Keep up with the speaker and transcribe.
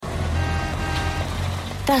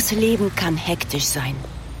Das Leben kann hektisch sein.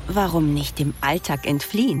 Warum nicht dem Alltag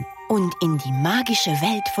entfliehen und in die magische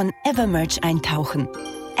Welt von Evermerge eintauchen?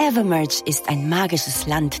 Evermerge ist ein magisches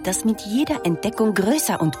Land, das mit jeder Entdeckung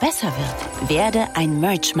größer und besser wird. Werde ein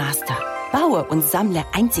Merge-Master. Baue und sammle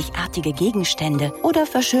einzigartige Gegenstände oder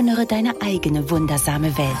verschönere deine eigene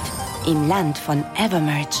wundersame Welt. Im Land von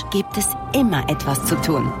Evermerge gibt es immer etwas zu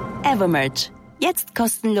tun. Evermerge. Jetzt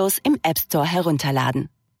kostenlos im App Store herunterladen.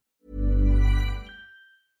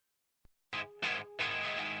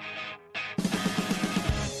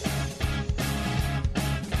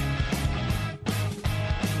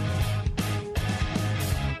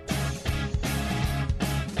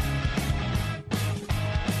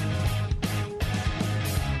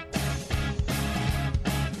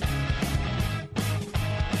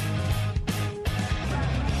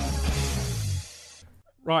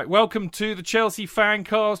 Right, welcome to the Chelsea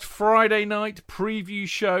FanCast Friday night preview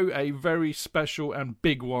show, a very special and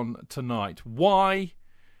big one tonight. Why?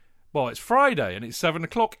 Well, it's Friday and it's 7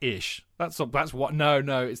 o'clock-ish. That's what.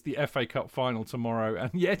 No, it's the FA Cup final tomorrow,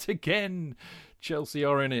 and yet again, Chelsea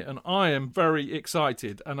are in it, and I am very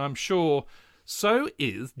excited, and I'm sure so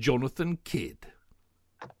is Jonathan Kidd.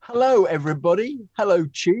 Hello, everybody. Hello,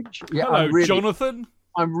 Chidge. Yeah, hello, Jonathan.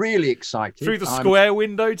 I'm really excited. Through the square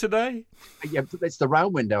window today? Yeah, it's the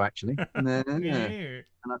round window, actually. And I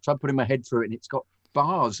tried putting my head through it, and it's got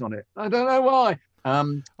bars on it. I don't know why.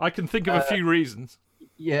 I can think of a few reasons.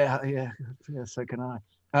 Yeah, so can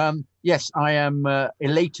I. Yes, I am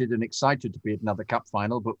elated and excited to be at another cup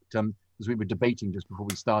final, but as we were debating just before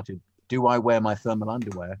we started, do I wear my thermal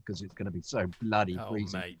underwear? Because it's going to be so bloody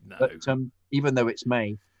freezing. Mate, no. But even though it's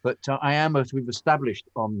May, but I am, as we've established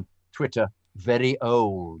on Twitter, very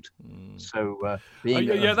old. So being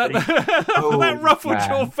that ruffled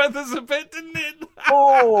your feathers a bit, didn't it?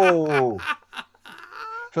 Oh,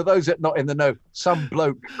 for those that are not in the know, some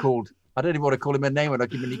bloke called, I don't even want to call him a name and I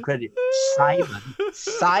give him any credit,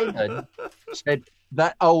 Simon said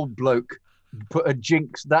that old bloke put a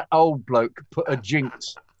jinx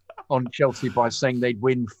on Chelsea by saying they'd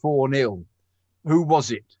win 4-0. Who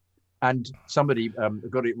was it? And somebody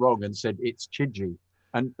got it wrong and said it's Chidgey.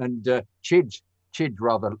 And Chidge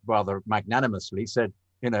rather magnanimously said,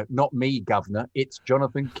 not me, Governor, it's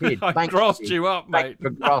Jonathan Kidd. I grassed you up, mate. Thanks for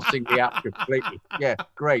grassing me up completely. Yeah,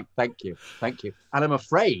 great. Thank you. And I'm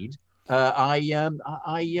afraid I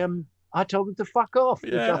told them to fuck off,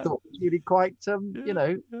 which I thought was really quite,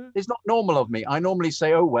 it's not normal of me. I normally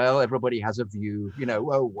say, oh, well, everybody has a view,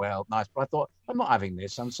 oh, well, nice. But I thought, I'm not having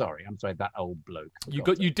this. I'm sorry, that old bloke.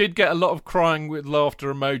 You did get a lot of crying with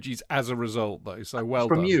laughter emojis as a result, though, so well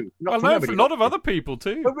from done. You. From a lot of other people,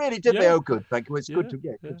 too. Oh, really? Did they? Oh, good. Thank you. It's good to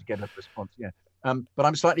get a response, but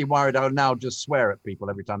I'm slightly worried I'll now just swear at people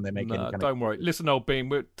every time they make any kind don't worry. Listen, old bean,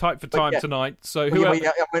 we're tight for time tonight. So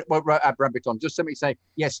Rabbit on. Just let me say,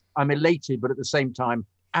 yes, I'm elated, but at the same time,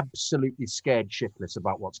 absolutely scared shitless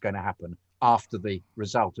about what's going to happen after the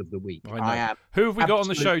result of the week. I am. Who have we got on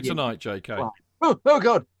the show tonight, JK? Oh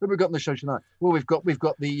God, who have we got on the show tonight? Well, we've got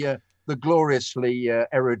the gloriously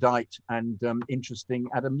erudite and interesting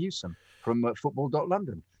Adam Newsom from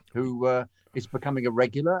Football.London, who is becoming a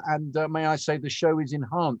regular, and may I say the show is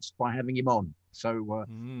enhanced by having him on. So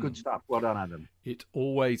good stuff. Well done, Adam. It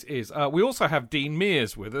always is. We also have Dean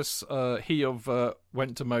Mears with us. He of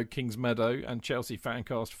Went to Mow Kings Meadow and Chelsea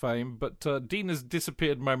FanCast fame. But Dean has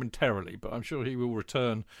disappeared momentarily, but I'm sure he will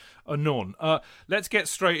return anon. Let's get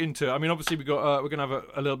straight into it. I mean, obviously we're going to have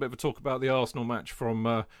a little bit of a talk about the Arsenal match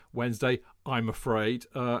from Wednesday, I'm afraid.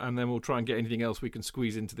 And then we'll try and get anything else we can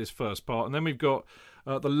squeeze into this first part. And then we've got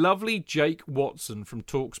the lovely Jake Watson from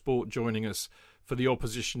TalkSport joining us for the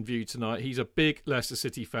opposition view tonight. He's a big Leicester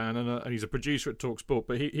City fan and he's a producer at TalkSport,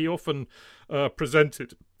 but he often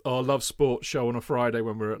presented our Love Sport show on a Friday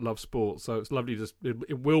when we're at Love Sport, so it's lovely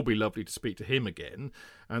it will be lovely to speak to him again.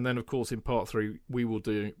 And then, of course, in part 3, we will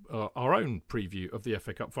do our own preview of the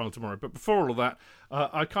FA Cup final tomorrow. But before all of that,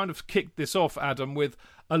 I kind of kicked this off, Adam, with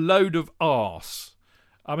a load of arse.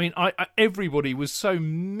 I mean, everybody was so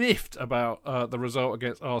miffed about the result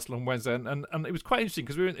against Arsenal on Wednesday, and it was quite interesting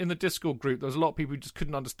because we were in the Discord group. There was a lot of people who just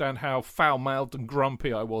couldn't understand how foul-mouthed and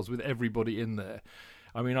grumpy I was with everybody in there.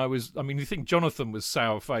 I mean, you think Jonathan was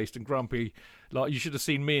sour-faced and grumpy. Like, you should have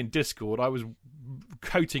seen me in Discord. I was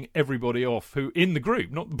coating everybody off who in the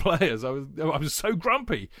group, not the players. I was so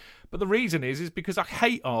grumpy. But the reason is because I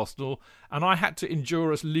hate Arsenal, and I had to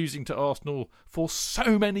endure us losing to Arsenal for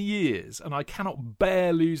so many years, and I cannot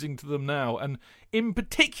bear losing to them now. And in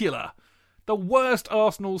particular, the worst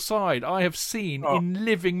Arsenal side I have seen in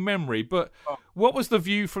living memory. But what was the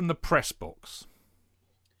view from the press box?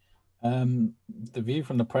 The view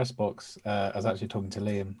from the press box, I was actually talking to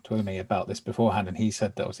Liam Twomey about this beforehand, and he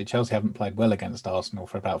said that obviously Chelsea haven't played well against Arsenal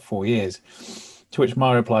for about 4 years. To which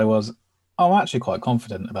my reply was, I'm actually quite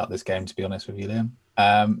confident about this game, to be honest with you, Liam.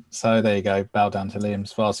 So there you go, bow down to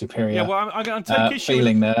Liam's far superior. Yeah, well, I'm going to take issue.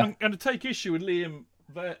 Feeling there. I'm going to take issue with Liam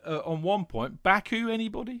there, on one point. Baku,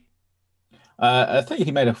 anybody? I think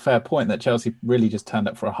he made a fair point that Chelsea really just turned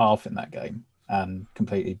up for a half in that game and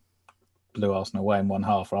completely blew Arsenal away in one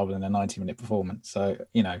half rather than a 90-minute performance. So,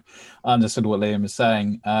 I understood what Liam was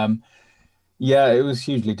saying. Yeah, it was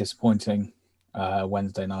hugely disappointing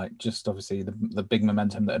Wednesday night. Just obviously the big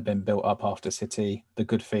momentum that had been built up after City, the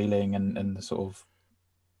good feeling and the sort of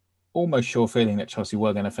almost sure feeling that Chelsea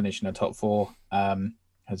were going to finish in the top four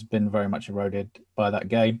has been very much eroded by that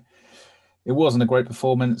game. It wasn't a great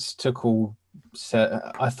performance. Tuchel said,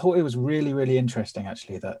 I thought it was really, really interesting,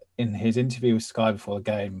 actually, that in his interview with Sky before the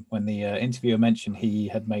game, when the interviewer mentioned he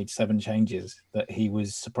had made 7 changes, that he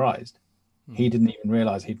was surprised. He didn't even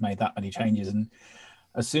realise he'd made that many changes. And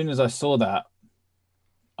as soon as I saw that,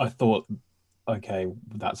 I thought, okay,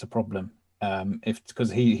 that's a problem.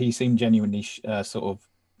 Because he seemed genuinely sort of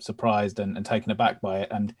surprised and taken aback by it.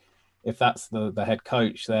 And if that's the head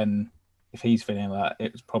coach, then if he's feeling that,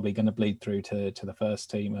 it's probably going to bleed through to the first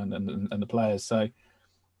team and the players. So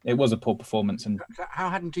it was a poor performance. And how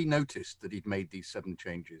hadn't he noticed that he'd made these 7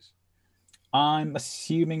 changes? I'm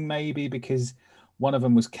assuming maybe because one of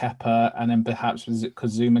them was Kepa, and then perhaps was it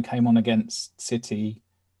because Zuma came on against City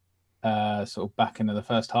sort of back into the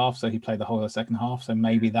first half, so he played the whole of the second half. So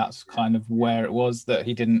maybe that's kind of where it was that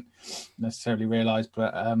he didn't necessarily realise.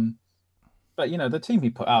 But the team he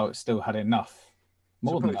put out still had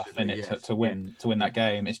more than enough in it to win that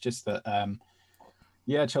game. It's just that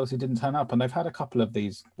Chelsea didn't turn up, and they've had a couple of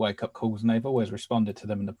these wake up calls, and they've always responded to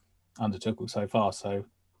them under Tuchel so far. So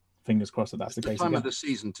fingers crossed that's the case. The time again. of the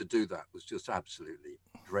season to do that was just absolutely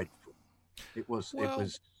dreadful. It was.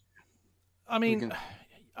 I mean,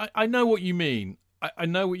 I know what you mean. I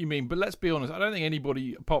know what you mean, but let's be honest. I don't think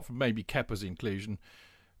anybody, apart from maybe Kepa's inclusion,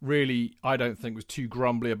 really, I don't think was too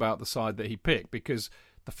grumbly about the side that he picked, because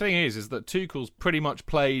the thing is that Tuchel's pretty much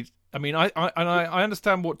played. I mean, I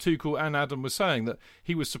understand what Tuchel and Adam were saying, that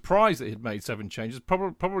he was surprised that he'd made 7 changes.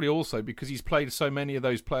 Probably also because he's played so many of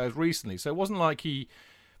those players recently. So it wasn't like he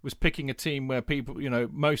was picking a team where people,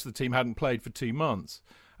 most of the team hadn't played for 2 months.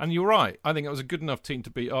 And you're right. I think it was a good enough team to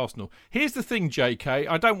beat Arsenal. Here's the thing, JK.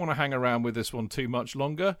 I don't want to hang around with this one too much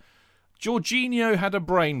longer. Jorginho had a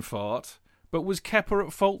brain fart, but was Kepa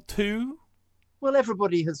at fault too? Well,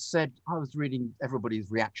 everybody has said, I was reading everybody's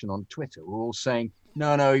reaction on Twitter. We're all saying,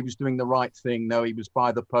 no, he was doing the right thing. No, he was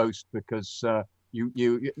by the post, because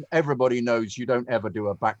everybody knows you don't ever do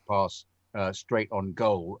a back pass straight on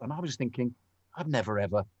goal. And I was thinking, I've never,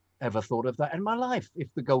 ever thought of that in my life. If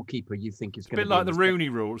the goalkeeper you think is going to be... A bit like the Rooney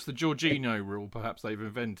rule. It's the Jorginho rule, perhaps they've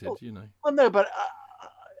invented, Well, no, but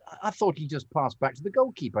I thought he just passed back to the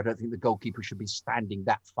goalkeeper. I don't think the goalkeeper should be standing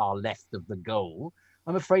that far left of the goal.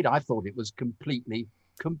 I'm afraid I thought it was completely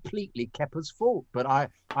Kepa's fault. But I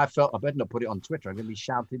felt I better not put it on Twitter. I'm going to be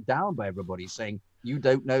shouted down by everybody saying, you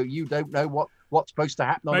don't know what's supposed to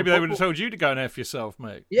happen. Maybe they would have told you to go and F yourself,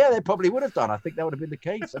 mate. Yeah, they probably would have done. I think that would have been the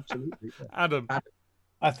case. Absolutely. Adam.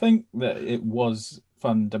 I think that it was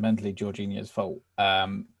fundamentally Jorginho's fault,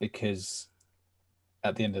 because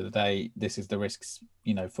at the end of the day, this is the risks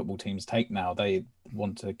football teams take now. They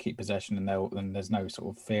want to keep possession, and there's no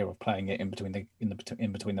sort of fear of playing it in between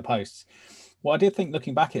the posts. What I did think,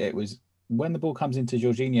 looking back at it, was when the ball comes into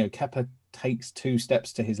Jorginho, Kepa takes 2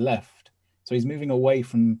 steps to his left, so he's moving away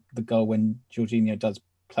from the goal when Jorginho does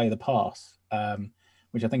play the pass,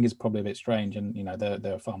 which I think is probably a bit strange. And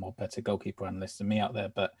there are far more better goalkeeper analysts than me out there,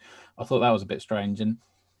 but I thought that was a bit strange. And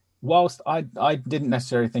whilst I didn't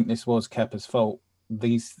necessarily think this was Kepa's fault,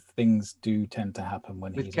 these things do tend to happen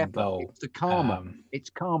when he's in goal. It's the karma. It's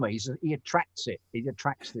karma. He attracts it. He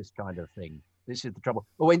attracts this kind of thing. This is the trouble.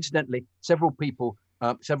 Oh, incidentally, several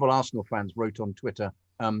Arsenal fans wrote on Twitter,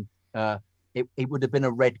 it would have been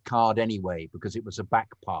a red card anyway, because it was a back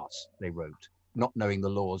pass, they wrote, not knowing the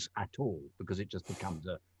laws at all, because it just becomes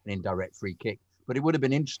an indirect free kick. But it would have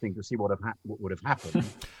been interesting to see what would have happened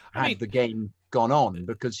had the game gone on,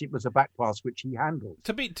 because it was a back pass which he handled.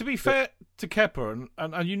 To be fair to Kepa,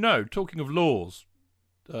 and talking of laws,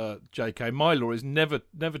 JK, my law is never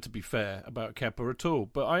to be fair about Kepa at all.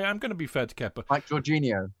 But I am going to be fair to Kepa. Like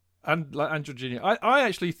Jorginho. And Jorginho. I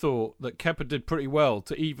actually thought that Kepa did pretty well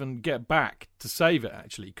to even get back to save it,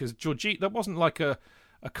 actually, because Jorginho, that wasn't like a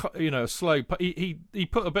slow. He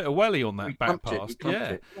put a bit of welly on that back pass.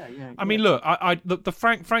 Yeah. I mean, look,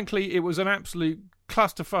 frankly, it was an absolute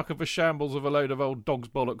clusterfuck of a shambles of a load of old dog's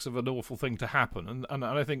bollocks of an awful thing to happen. And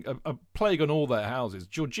I think a plague on all their houses.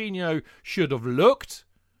 Jorginho should have looked,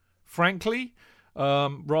 frankly,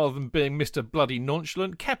 rather than being Mr. Bloody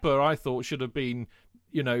Nonchalant. Kepa, I thought, should have been,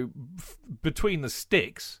 between the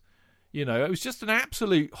sticks. It was just an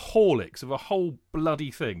absolute Horlicks of a whole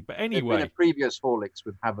bloody thing. But anyway, there's been a previous Horlicks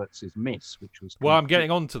with Havertz's miss, which was. Well, I'm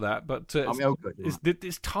getting on to that, but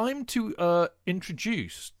it's time to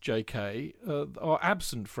introduce JK, our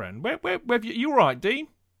absent friend. Where have you all right, Dean?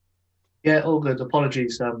 Yeah, all good.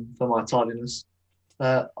 Apologies for my tardiness.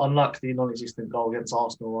 Unlike the non-existent goal against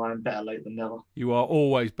Arsenal, I am better late than never. You are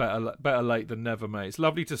always better late than never, mate. It's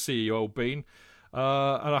lovely to see you, old bean.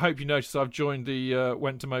 And I hope you noticed I've joined the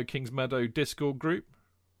Went to Mow Kings Meadow Discord group.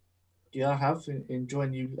 Yeah, I have.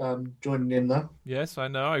 Enjoying you joining in there. Yes, I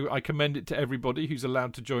know. I commend it to everybody who's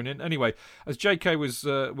allowed to join in. Anyway, as JK was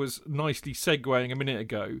nicely segueing a minute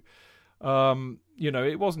ago,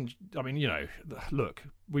 it wasn't. I mean, look,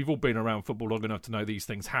 we've all been around football long enough to know these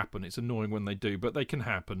things happen. It's annoying when they do, but they can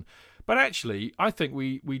happen. But actually, I think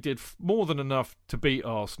we did more than enough to beat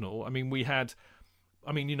Arsenal. I mean, we had.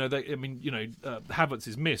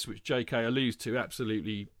 Havertz's miss, which JK alludes to,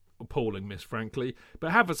 absolutely appalling miss, frankly. But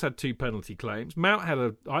Havertz had 2 penalty claims. Mount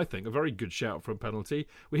had, I think, a very good shout for a penalty.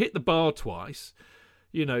 We hit the bar twice.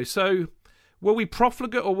 So were we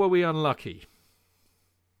profligate or were we unlucky?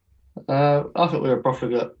 I think we were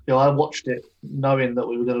profligate. I watched it knowing that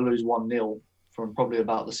we were going to lose 1-0 from probably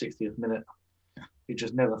about the 60th minute. It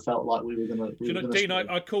just never felt like we were going to. Dean,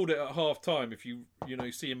 I called it at half time. If you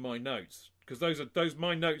see in my notes, because those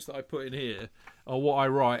my notes that I put in here are what I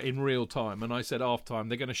write in real time. And I said half time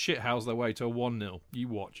they're going to shithouse their way to a 1-0. You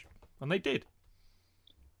watch, and they did.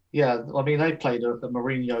 Yeah, I mean they played a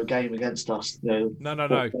Mourinho game against us. No.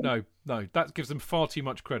 That gives them far too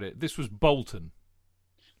much credit. This was Bolton.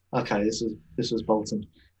 Okay, this was Bolton.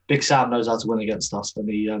 Big Sam knows how to win against us, and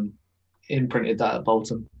he imprinted that at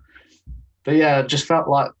Bolton. But yeah, it just felt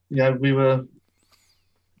like we were.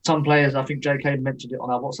 Some players, I think JK mentioned it on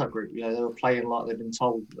our WhatsApp group. They were playing like they've been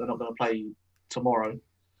told they're not going to play tomorrow.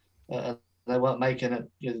 They weren't making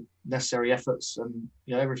necessary efforts, and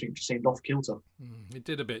everything just seemed off kilter. It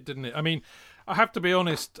did a bit, didn't it? I mean, I have to be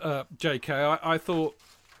honest, JK. I thought,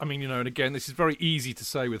 and again, this is very easy to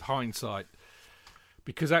say with hindsight,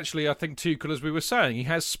 because actually, I think Tuchel, as we were saying, he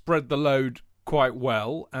has spread the load quite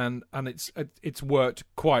well, and it's worked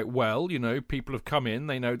quite well. People have come in,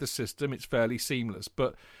 they know the system, it's fairly seamless.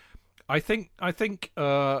 But I think we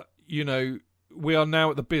are now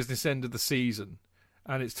at the business end of the season,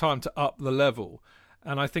 and it's time to up the level.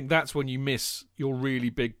 And I think that's when you miss your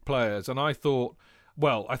really big players. And I thought,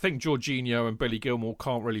 I think Jorginho and Billy Gilmour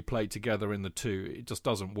can't really play together in the two. It just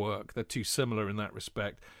doesn't work. They're too similar in that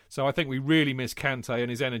respect. So I think we really miss Kante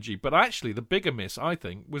and his energy. But actually, the bigger miss, I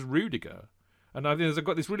think, was Rudiger. And I think I've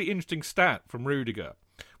got this really interesting stat from Rudiger.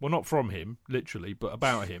 Well, not from him, literally, but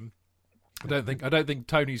about him. I don't think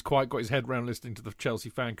Tony's quite got his head round listening to the Chelsea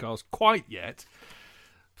FanCast quite yet.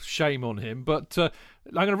 Shame on him. But I'm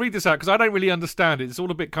going to read this out because I don't really understand it. It's all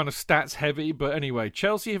a bit kind of stats heavy. But anyway,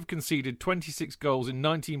 Chelsea have conceded 26 goals in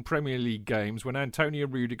 19 Premier League games when Antonio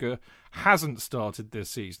Rudiger hasn't started this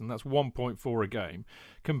season. That's 1.4 a game,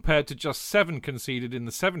 compared to just 7 conceded in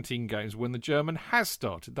the 17 games when the German has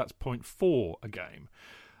started. That's 0.4 a game.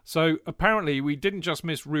 So apparently we didn't just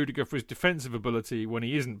miss Rudiger for his defensive ability when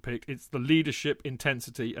he isn't picked. It's the leadership,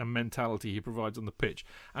 intensity and mentality he provides on the pitch.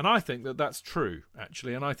 And I think that that's true,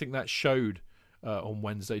 actually. And I think that showed on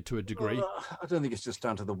Wednesday to a degree. Well, I don't think it's just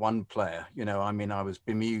down to the one player. I was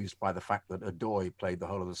bemused by the fact that Odoi played the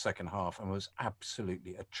whole of the second half and was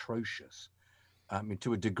absolutely atrocious.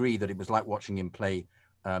 To a degree that it was like watching him play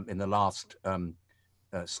in the last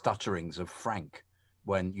stutterings of Frank,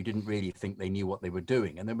 when you didn't really think they knew what they were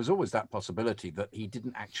doing. And there was always that possibility that he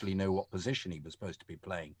didn't actually know what position he was supposed to be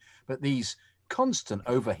playing. But these constant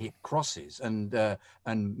overhit crosses and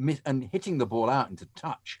hitting the ball out into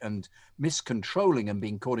touch and miscontrolling and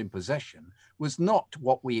being caught in possession was not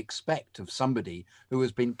what we expect of somebody who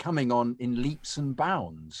has been coming on in leaps and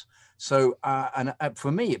bounds. So,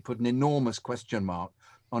 for me, it put an enormous question mark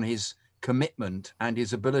on his commitment and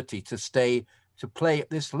his ability to play at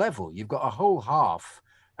this level. You've got a whole half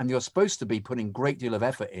and you're supposed to be putting a great deal of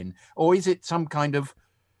effort in, or is it some kind of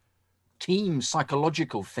team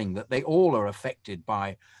psychological thing that they all are affected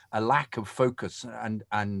by a lack of focus and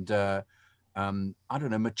I don't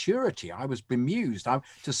know, maturity? I was bemused.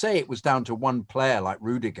 To say it was down to one player like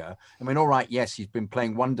Rudiger, all right, yes, he's been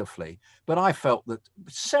playing wonderfully, but I felt that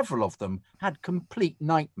several of them had complete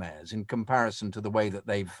nightmares in comparison to the way that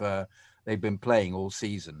they've been playing all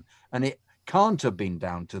season. And it can't have been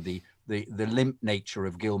down to the the limp nature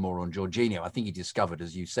of Gilmore and Jorginho. I think he discovered,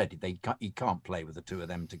 as you said, he can't play with the two of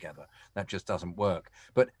them together. That just doesn't work.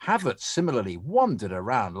 But Havertz similarly wandered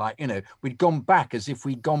around like, we'd gone back as if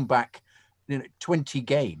we'd gone back 20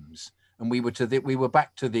 games, and we were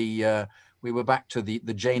back to the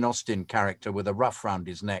Jane Austen character with a ruff round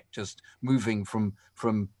his neck, just moving from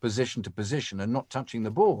position to position and not touching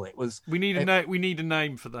the ball. We need a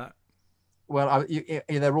name for that. Well,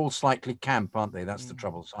 they're all slightly camp, aren't they? That's the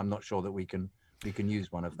trouble. So I'm not sure that we can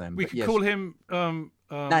use one of them. We could call him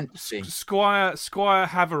Nancy. Squire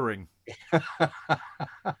Havering.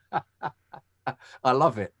 I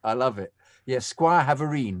love it. Yeah, Squire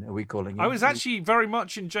Haverine, are we calling him? I was actually very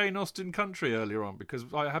much in Jane Austen country earlier on because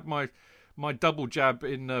I had my double jab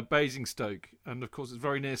in Basingstoke, and of course it's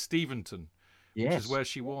very near Steventon, which is where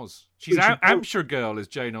she was. She's Hampshire girl, is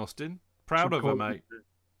Jane Austen. Proud of her, mate.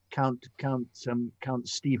 Count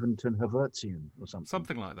Steventon Havertzian or something.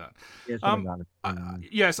 Something like that. Yeah, something like that.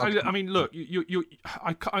 Yes, I mean, look,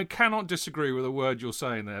 I cannot disagree with a word you're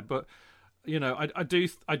saying there, but I do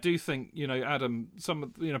think Adam, some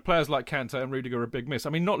of players like Kante and Rudiger are a big miss. I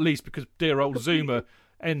mean, not least because dear old Zuma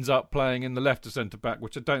ends up playing in the left of centre back,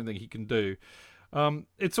 which I don't think he can do.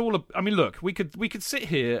 It's all. I mean, look, we could sit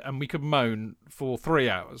here and we could moan for 3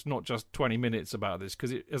 hours, not just 20 minutes about this,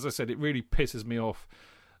 because as I said, it really pisses me off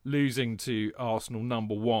losing to Arsenal.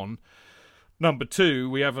 Number one, number two,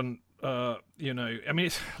 we haven't. I mean,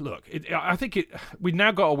 I think we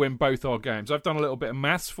now got to win both our games. I've done a little bit of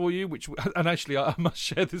maths for you, and actually I must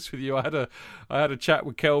share this with you. I had a chat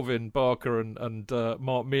with Kelvin Barker and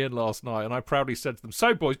Mark Meehan last night, and I proudly said to them,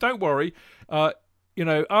 "So boys, don't worry.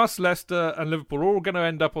 Us, Leicester, and Liverpool are all going to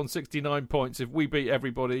end up on 69 points if we beat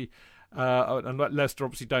everybody, and Leicester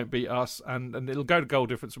obviously don't beat us, and it'll go to goal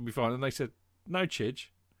difference, will be fine." And they said, "No, Chidge."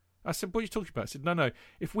 I said, "What are you talking about?" I said, No.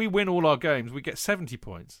 If we win all our games, we get 70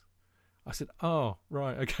 points." I said, "Oh,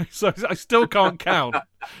 right, okay." So I still can't count.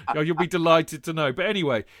 You'll be delighted to know. But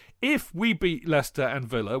anyway, if we beat Leicester and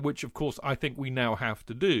Villa, which of course I think we now have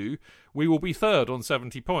to do, we will be third on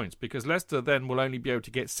 70 points because Leicester then will only be able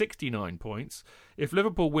to get 69 points. If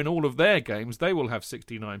Liverpool win all of their games, they will have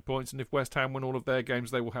 69 points. And if West Ham win all of their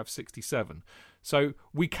games, they will have 67. So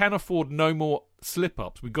we can afford no more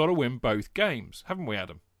slip-ups. We've got to win both games, haven't we,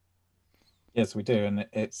 Adam? Yes, we do. And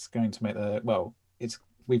it's going to make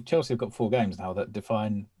Chelsea have got 4 games now that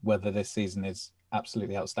define whether this season is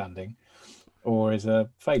absolutely outstanding or is a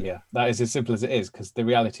failure. That is as simple as it is, because the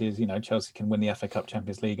reality is, Chelsea can win the FA Cup,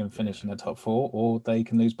 Champions League and finish in the top 4, or they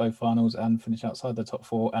can lose both finals and finish outside the top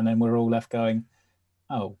 4, and then we're all left going,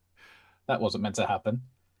 oh, that wasn't meant to happen.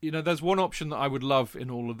 There's one option that I would love in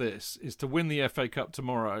all of this is to win the FA Cup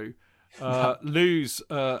tomorrow, lose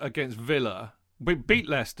against Villa, beat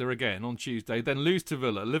Leicester again on Tuesday, then lose to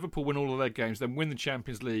Villa. Liverpool win all of their games, then win the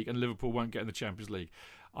Champions League, and Liverpool won't get in the Champions League.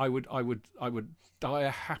 I would die a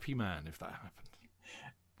happy man if that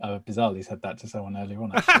happened. Bizarrely said that to someone earlier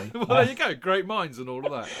on, actually. Well, there you go. Great minds and all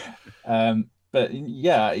of that. But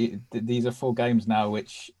yeah, these are 4 games now,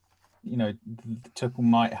 which Tuchel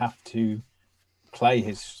might have to play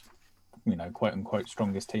his quote unquote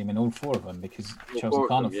strongest team in all 4 of them, because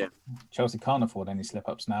Chelsea can't afford any slip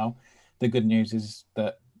ups now. The good news is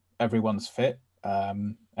that everyone's fit.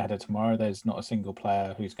 Ahead of tomorrow, there's not a single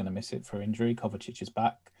player who's going to miss it for injury. Kovacic is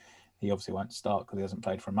back. He obviously won't start because he hasn't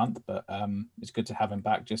played for a month, but it's good to have him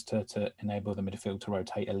back just to enable the midfield to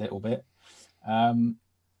rotate a little bit.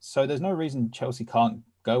 So there's no reason Chelsea can't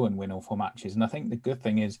go and win all 4 matches. And I think the good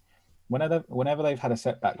thing is whenever they've had a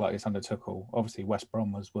setback like this under Tuchel, obviously West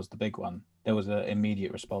Brom was the big one. There was an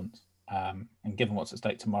immediate response. And given what's at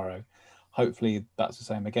stake tomorrow, hopefully that's the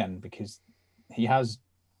same again, because he has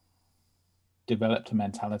developed a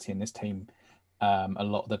mentality in this team a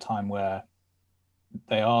lot of the time where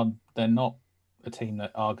they're not a team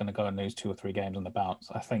that are going to go and lose 2 or 3 games on the bounce.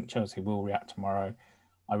 I think Chelsea will react tomorrow.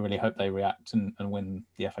 I really hope they react and win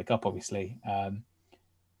the FA Cup, obviously. And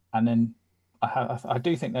then I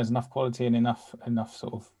do think there's enough quality and enough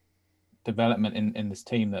sort of development in this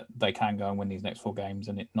team that they can go and win these next 4 games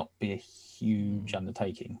and it not be a huge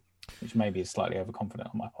undertaking, which maybe is slightly overconfident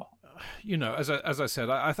on my part. As I said,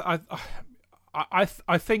 I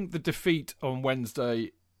think the defeat on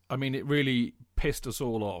Wednesday, I mean, it really pissed us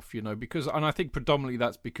all off, because, and I think predominantly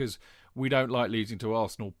that's because we don't like losing to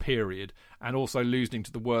Arsenal, period, and also losing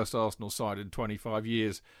to the worst Arsenal side in 25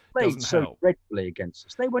 years doesn't help. Dreadfully against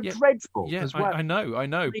us. They were dreadful. Yeah, as well. I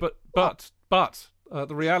know, but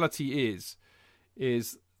the reality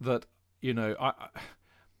is that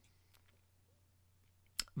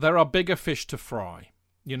there are bigger fish to fry.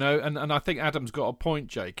 You know, and I think Adam's got a point,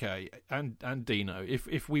 JK and Dino.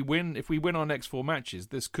 If we win our next 4 matches,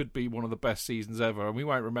 this could be one of the best seasons ever, and we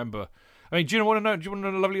won't remember. I mean, do you want to know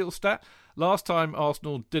a lovely little stat? Last time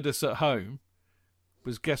Arsenal did us at home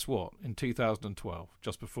was, guess what, in 2012,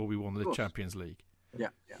 just before we won the Champions League. Yeah.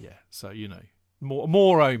 So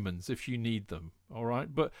more omens if you need them. All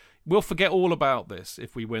right, but we'll forget all about this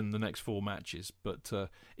if we win the next 4 matches. But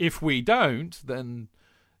if we don't, then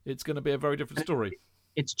it's going to be a very different story.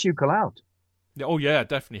 It's Tuchel out. Oh yeah,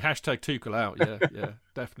 definitely. Hashtag Tuchel out. Yeah,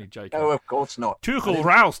 definitely, JK. No, of course not. Tuchel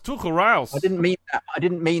Rouse. I didn't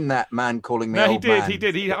mean that. Man calling me. No, old man. He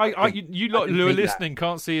did. You lot who are listening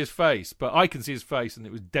can't see his face, but I can see his face, and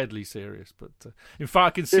it was deadly serious. But in fact, I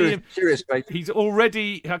can see him. Serious face.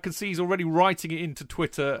 I can see he's already writing it into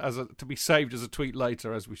Twitter to be saved as a tweet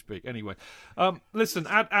later as we speak. Anyway, listen,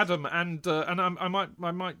 Adam, and I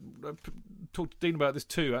might talk to Dean about this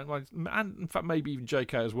too, and in fact maybe even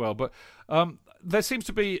JK as well. But there seems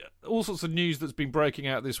to be all sorts of news that's been breaking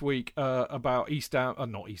out this week about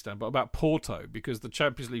about Porto, because the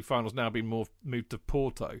Champions League final's now been moved to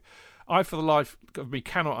Porto. I, for the life of me,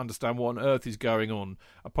 cannot understand what on earth is going on,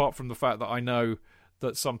 apart from the fact that I know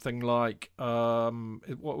that something like how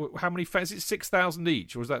many fans? Is it 6,000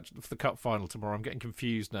 each, or is that for the cup final tomorrow? I'm getting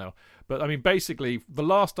confused now. But I mean, basically, the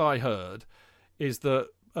last I heard is that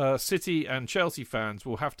City and Chelsea fans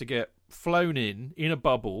will have to get flown in a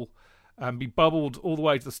bubble and be bubbled all the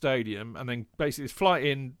way to the stadium, and then basically it's flight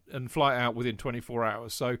in and flight out within 24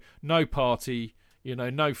 hours. So no party,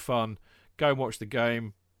 no fun. Go and watch the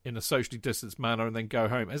game in a socially distanced manner and then go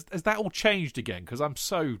home. Has that all changed again? Because I'm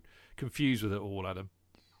so confused with it all, Adam.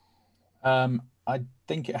 I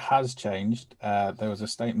think it has changed. There was a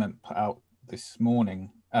statement put out this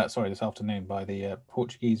afternoon by the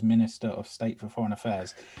Portuguese Minister of State for Foreign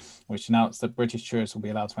Affairs, which announced that British tourists will be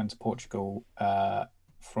allowed to enter Portugal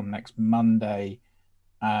from next Monday.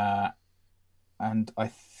 And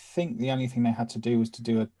I think the only thing they had to do was to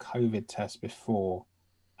do a COVID test before.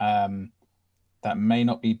 That may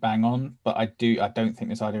not be bang on, but I don't think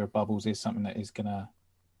this idea of bubbles is something that is going to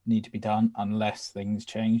need to be done unless things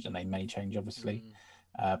change, and they may change obviously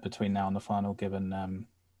between now and the final, given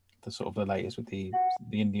the latest with the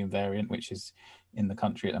Indian variant, which is in the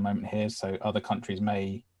country at the moment here. So other countries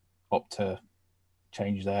may opt to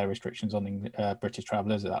change their restrictions on British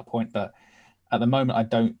travellers at that point. But at the moment, I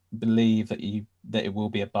don't believe that it will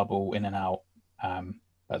be a bubble in and out.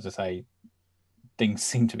 As I say, things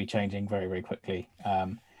seem to be changing very, very quickly.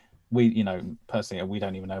 Personally, we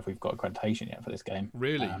don't even know if we've got accreditation yet for this game.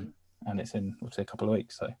 Really? And it's in obviously a couple of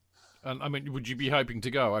weeks. So, and I mean, would you be hoping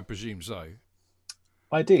to go? I presume so.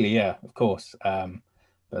 Ideally, yeah, of course. But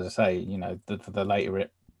as I say, the later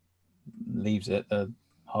it leaves it, the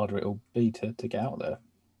harder it will be to get out there.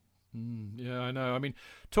 Yeah, I know. I mean,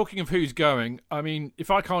 talking of who's going, I mean, if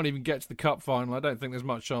I can't even get to the cup final, I don't think there's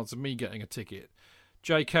much chance of me getting a ticket.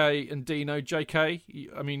 JK and Dino. JK,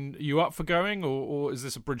 I mean, are you up for going, or is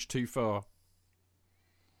this a bridge too far?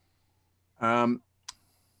 I'd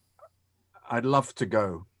love to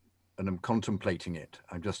go, and I'm contemplating it.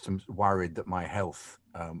 I'm just worried that my health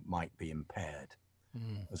might be impaired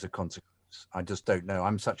as a consequence. I just don't know.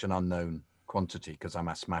 I'm such an unknown quantity because I'm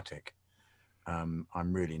asthmatic. I'm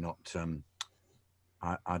really not.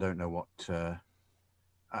 I don't know what.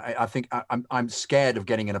 I think I'm scared of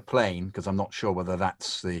getting in a plane because I'm not sure whether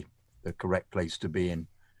that's the correct place to be in.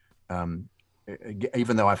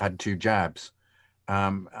 Even though I've had 2 jabs,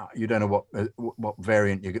 you don't know what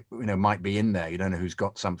variant might be in there. You don't know who's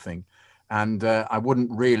got something, and I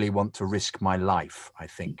wouldn't really want to risk my life. I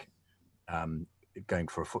think going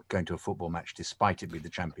to a football match, despite it be the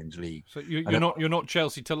Champions League. So you're not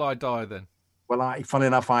Chelsea till I die then. Well, funny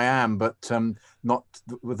enough, I am, but not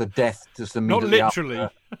with a death just immediately. Not literally.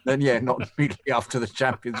 Not immediately after the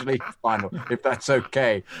Champions League final, if that's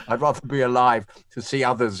okay. I'd rather be alive to see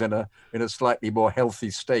others in a slightly more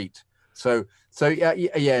healthy state. So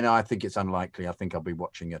yeah. No, I think it's unlikely. I think I'll be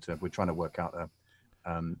watching it. We're trying to work out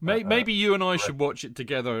maybe you and I should watch it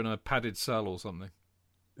together in a padded cell or something.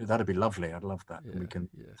 That'd be lovely. I'd love that. Yeah, we can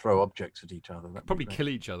throw objects at each other. Probably kill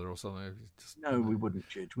each other or something. No, we wouldn't,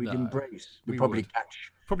 Chidge. We'd embrace. We'd probably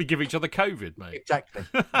catch. Probably give each other COVID, mate. Exactly.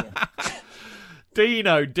 Yeah.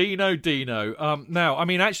 Dino. Now, I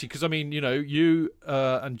mean, actually, because I mean, you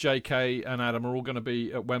and JK and Adam are all going to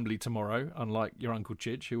be at Wembley tomorrow, unlike your Uncle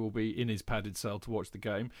Chidge, who will be in his padded cell to watch the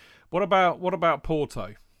game. What about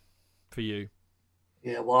Porto for you?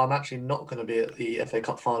 Yeah, well, I'm actually not going to be at the FA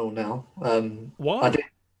Cup final now. Why?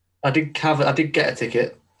 I did get a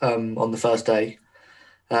ticket on the first day.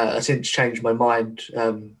 I since changed my mind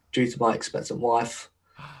due to my expectant wife.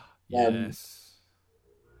 Yes.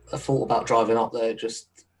 a thought about driving up there,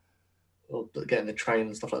 or getting the train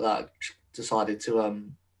and stuff like that. Decided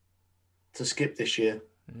to skip this year,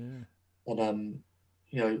 and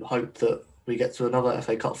hope that we get to another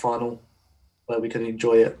FA Cup final where we can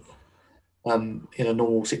enjoy it in a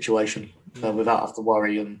normal situation without having to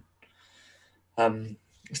worry and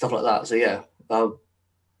stuff like that. So yeah,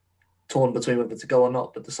 torn between whether to go or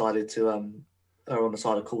not, but decided to err on the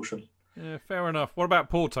side of caution. Yeah, fair enough. What about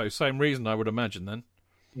Porto? Same reason, I would imagine, then.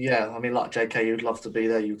 Yeah, I mean, like JK, you'd love to be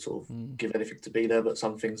there. You'd sort of give anything to be there, but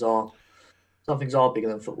some things are bigger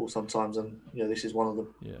than football sometimes, and this is one of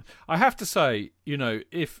them. Yeah, I have to say,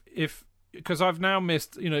 if because I've now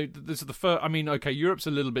missed, this is the first. I mean, okay, Europe's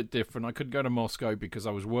a little bit different. I couldn't go to Moscow because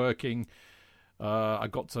I was working. I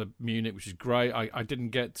got to Munich, which is great. I didn't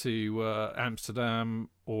get to Amsterdam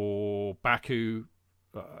or Baku.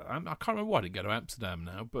 I can't remember why I didn't go to Amsterdam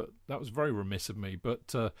now, but that was very remiss of me.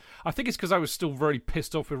 But I think it's because I was still very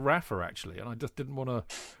pissed off with Rafa, actually, and I just didn't want to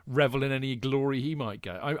revel in any glory he might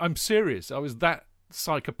get. I'm serious. I was that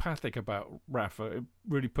psychopathic about Rafa. It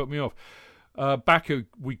really put me off. Baku,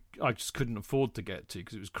 I just couldn't afford to get to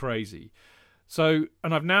because it was crazy. So,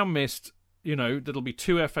 and I've now missed, there'll be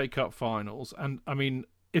 2 FA Cup finals, and I mean,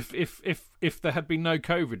 if there had been no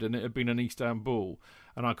COVID and it had been in Istanbul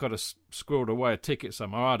and I could have squirreled away a ticket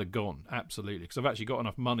somewhere, I'd have gone, absolutely, because I've actually got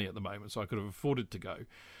enough money at the moment so I could have afforded to go.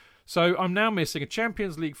 So I'm now missing a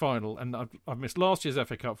Champions League final, and I've missed last year's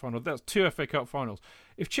FA Cup final. That's 2 FA Cup finals.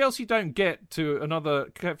 If Chelsea don't get to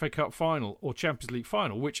another FA Cup final or Champions League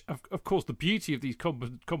final, which of course the beauty of these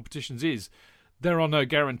competitions is there are no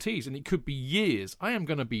guarantees, and it could be years, I am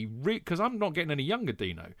going to be, because I'm not getting any younger,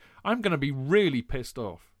 Dino, I'm going to be really pissed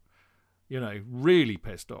off. Really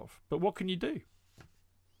pissed off. But what can you do?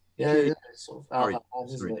 Yeah, it's sort of out of our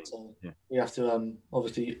hands, isn't it? So we have to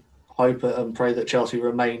obviously hope and pray that Chelsea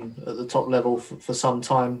remain at the top level for some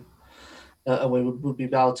time, and we would be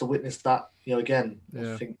able to witness that, again.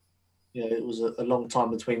 I think, it was a long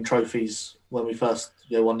time between trophies when we first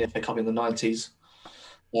won the FA Cup in the 90s.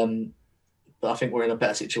 But I think we're in a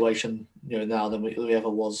better situation, now than we ever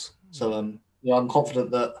was. So, I'm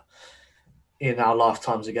confident that in our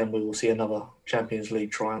lifetimes again, we will see another Champions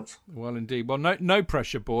League triumph. Well, indeed. Well, no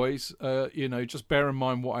pressure, boys. Just bear in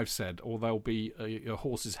mind what I've said, or there'll be a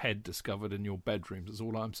horse's head discovered in your bedrooms. That's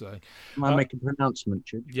all I'm saying. Can I make a pronouncement,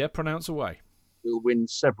 Chid? Yeah, pronounce away. We'll win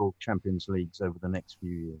several Champions Leagues over the next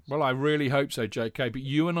few years. Well, I really hope so, JK. But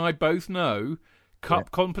you and I both know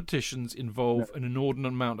cup competitions involve an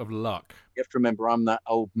inordinate amount of luck. You have to remember, I'm that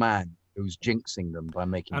old man who's jinxing them by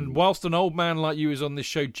making. And whilst an old man like you is on this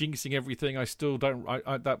show jinxing everything, I still don't.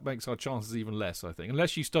 That makes our chances even less, I think.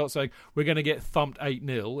 Unless you start saying we're going to get thumped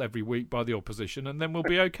 8-0 every week by the opposition, and then we'll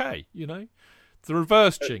be okay. It's the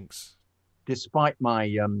reverse jinx. Despite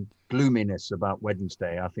my gloominess about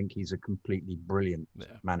Wednesday, I think he's a completely brilliant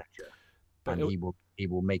manager, and he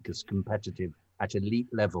will make us competitive at elite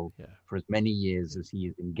level for as many years as he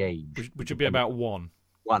is engaged. Which would be about one.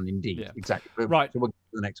 One, indeed. Yeah. Exactly. Right. So we'll go to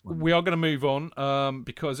the next one. We are going to move on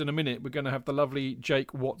because in a minute we're going to have the lovely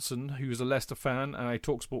Jake Watson, who's a Leicester fan and a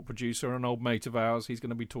TalkSport producer and an old mate of ours. He's going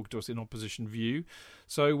to be talking to us in Opposition View.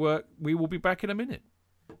 So we will be back in a minute.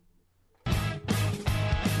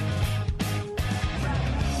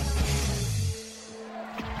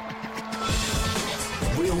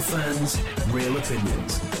 Real fans, real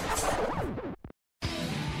opinions.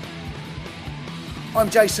 I'm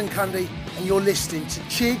Jason Cundy, and you're listening to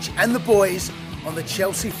Chidge and the boys on the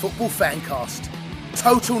Chelsea Football FanCast.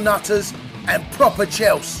 Total nutters and proper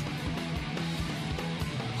Chelsea.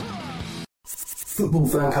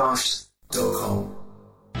 Footballfancast.com.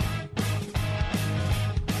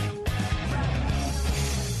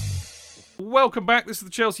 Welcome back. This is the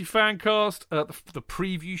Chelsea Fancast, the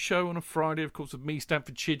preview show on a Friday, of course, with me,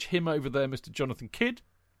 Stamford Chidge, him over there, Mr. Jonathan Kidd.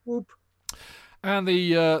 Whoop. And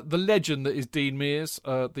the legend that is Dean Mears,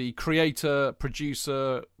 the creator,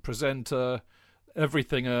 producer, presenter,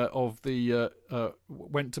 everything of the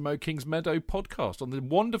Went to Mow Kings Meadow podcast on the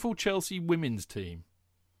wonderful Chelsea women's team.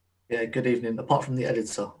 Yeah, good evening. Apart from the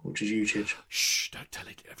editor, which is you, Chidge. Shh, don't tell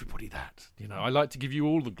everybody that. I like to give you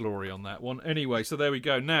all the glory on that one. Anyway, so there we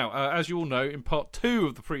go. Now, as you all know, in part 2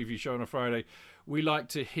 of the preview show on a Friday, we like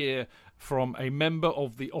to hear from a member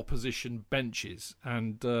of the opposition benches.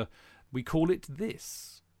 And we call it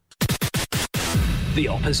this. The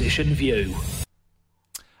Opposition View.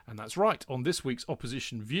 And that's right. On this week's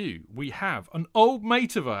Opposition View, we have an old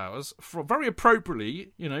mate of ours, very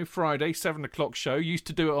appropriately, Friday, 7 o'clock show, used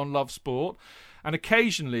to do it on Love Sport. And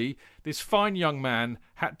occasionally, this fine young man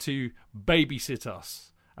had to babysit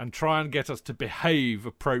us. and try and get us to behave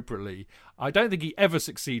appropriately. I don't think he ever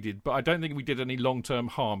succeeded, but I don't think we did any long-term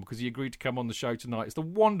harm because he agreed to come on the show tonight. It's the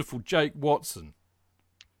wonderful Jake Watson.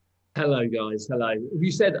 Hello, guys. Hello.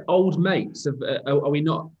 You said old mates. Are we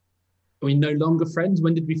not? Are we no longer friends?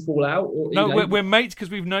 When did we fall out? Or, No, we're mates because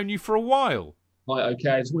we've known you for a while. Right, okay.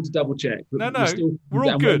 I just want to double check. No, we're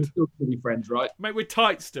all good. We're still going to be friends, right? Mate, we're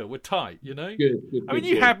tight still. We're tight, you know? Good. I mean,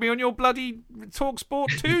 you had me on your bloody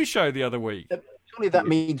TalkSport 2 show the other week. Surely that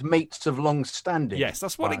means mates of long standing. Yes,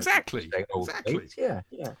 that's what exactly. Exactly. Yeah.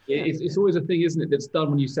 It's always a thing, isn't it, that's done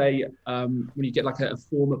when you say, when you get like a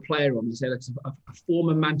former player on, you say like a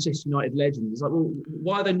former Manchester United legend. It's like, well,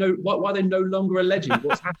 why are they no longer a legend?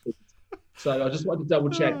 What's happened? So I just wanted to double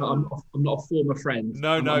check that I'm not a former friend.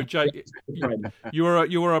 No, Jake. You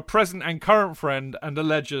are a present and current friend and a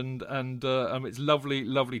legend, and it's lovely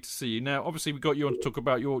to see you. Now, obviously, we got you on to talk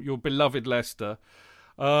about your beloved Leicester.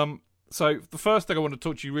 So the first thing I want to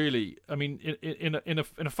talk to you really, I mean, in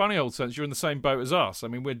a funny old sense, you're in the same boat as us. I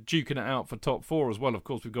mean, we're duking it out for top 4 as well. Of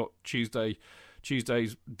course, we've got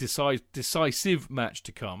Tuesday's decisive match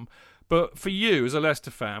to come. But for you as a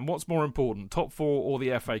Leicester fan, what's more important, top 4 or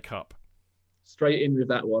the FA Cup? Straight in with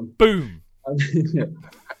that one. Boom.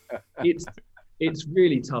 It's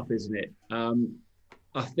really tough, isn't it?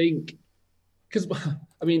 I think because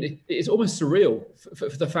I mean it's almost surreal for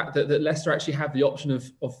the fact that Leicester actually have the option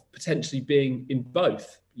of potentially being in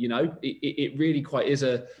both. You know, it really quite is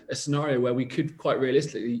a scenario where we could quite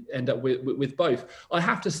realistically end up with both. I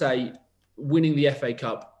have to say, winning the FA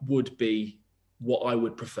Cup would be what I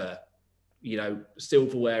would prefer. You know,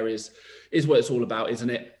 silverware is what it's all about, isn't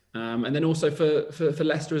it? And then also for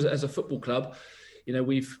Leicester as a football club, you know,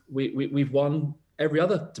 we've won every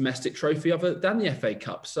other domestic trophy other than the FA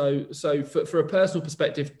Cup. So for a personal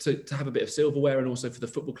perspective, to have a bit of silverware, and also for the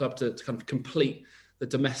football club to kind of complete the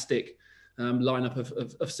domestic lineup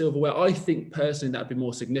of silverware, I think personally that'd be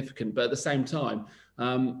more significant. But at the same time,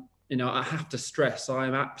 you know, I have to stress I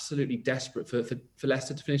am absolutely desperate for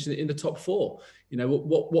Leicester to finish in the top 4. You know,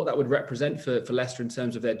 what that would represent for Leicester in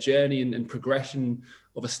terms of their journey and progression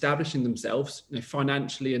of establishing themselves, you know,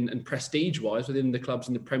 financially and prestige-wise within the clubs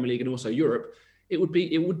in the Premier League and also Europe. It would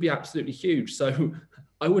be absolutely huge. So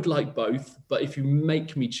I would like both, but if you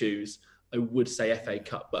make me choose, I would say FA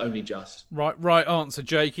Cup, but only just. Right answer,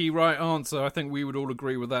 Jakey. Right answer. I think we would all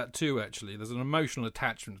agree with that too, actually. There's an emotional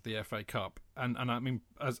attachment to the FA Cup. And I mean,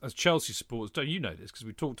 as Chelsea supporters, don't you know this, because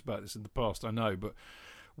we've talked about this in the past, I know, but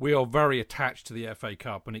we are very attached to the FA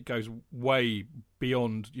Cup, and it goes way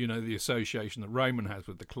beyond, you know, the association that Roman has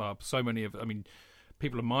with the club. So many of, I mean,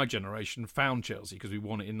 people of my generation found Chelsea because we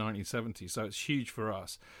won it in 1970, so it's huge for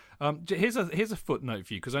us. Here's a footnote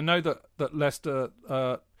for you, because I know that Leicester,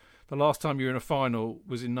 the last time you were in a final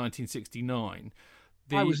was in 1969.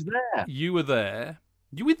 I was there. You were there.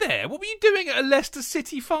 You were there? What were you doing at a Leicester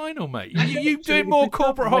City final, mate? You doing more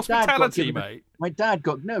corporate hospitality, mate? My dad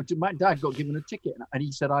got given a ticket, and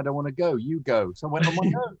he said, "I don't want to go. You go." So I went on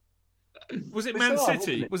my own. Was it Man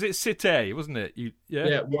City? Was it City? Wasn't it?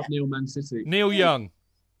 Yeah. What Neil Man City? Neil Young.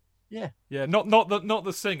 Yeah. Not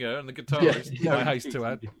the singer and the guitarist. Yeah. I haste to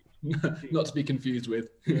add. Not to be confused with.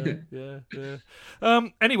 Yeah.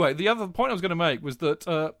 Anyway, the other point I was going to make was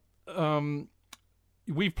that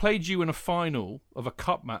we've played you in a final of a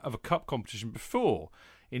cup competition before.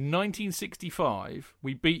 In 1965,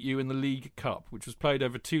 we beat you in the League Cup, which was played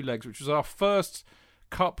over 2 legs, which was our first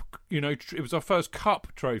cup. You know, it was our first cup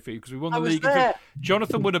trophy because we won the league.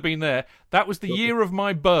 Jonathan would have been there. That was the year of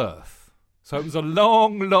my birth, so it was a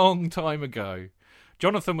long, long time ago.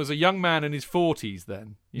 Jonathan was a young man in his 40s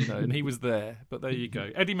then, you know, and he was there. But there you go.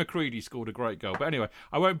 Eddie McCready scored a great goal. But anyway,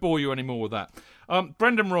 I won't bore you anymore with that.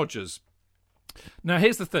 Brendan Rodgers. Now,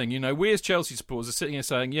 here's the thing. You know, we as Chelsea supporters are sitting here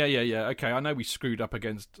saying, yeah, okay, I know we screwed up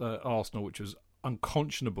against Arsenal, which was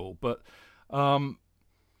unconscionable. But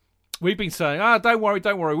we've been saying, don't worry,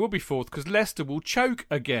 we'll be 4th because Leicester will choke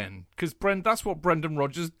again. Because that's what Brendan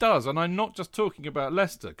Rodgers does. And I'm not just talking about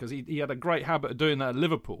Leicester, because he had a great habit of doing that at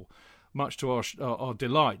Liverpool. Much to our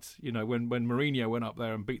delight, you know, when Mourinho went up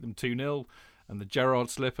there and beat them 2-0 and the Gerrard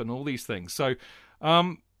slip and all these things. So,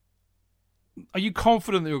 are you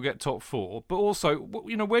confident that you'll get top 4? But also,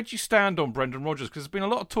 you know, where do you stand on Brendan Rodgers? Because there's been a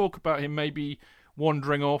lot of talk about him maybe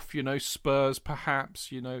wandering off, you know, Spurs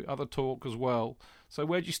perhaps, you know, other talk as well. So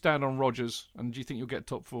where do you stand on Rodgers, and do you think you'll get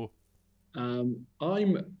top 4? I'm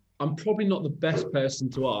probably not the best person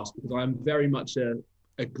to ask, because I'm very much a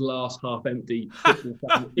glass half empty football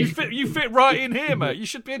fan. You fit right in here, mate. You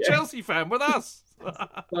should be a Chelsea fan with us.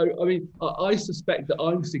 So, I mean, I suspect that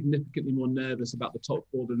I'm significantly more nervous about the top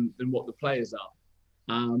 4 than what the players are.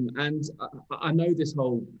 And I know this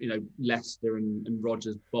whole, Leicester and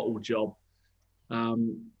Rodgers bottle job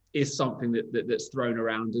is something that's thrown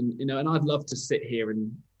around, and I'd love to sit here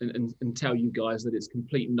and tell you guys that it's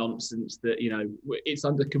complete nonsense, that it's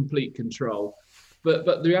under complete control. But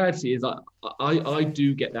the reality is, I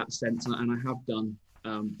do get that sense, and I have done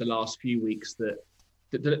the last few weeks that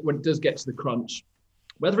when it does get to the crunch,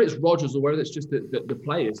 whether it's Rodgers or whether it's just the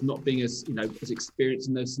players not being as as experienced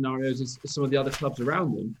in those scenarios as some of the other clubs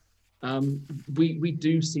around them, we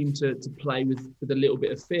do seem to play with a little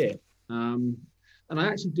bit of fear. And I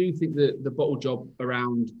actually do think that the bottle job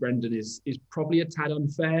around Brendan is probably a tad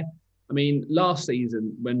unfair. I mean, last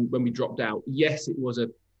season when we dropped out, yes, it was a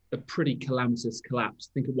pretty calamitous collapse.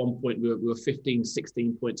 I think at one point we were 15,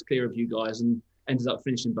 16 points clear of you guys and ended up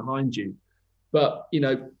finishing behind you. But,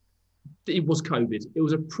 it was COVID. It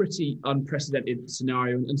was a pretty unprecedented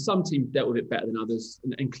scenario, and some teams dealt with it better than others,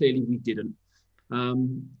 and clearly we didn't.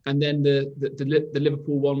 And then the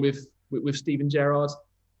Liverpool one with Steven Gerrard.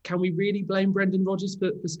 Can we really blame Brendan Rodgers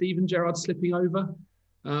for Steven Gerrard slipping over?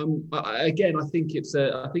 I think it's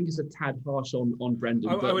a tad harsh on Brendan.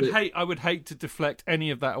 I would hate to deflect any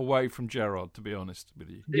of that away from Gerrard, to be honest with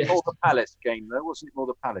you. Yes. More the Palace game, though, wasn't it? More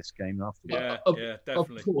the Palace game after that. Yeah,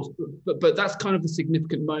 definitely. Of course, but that's kind of the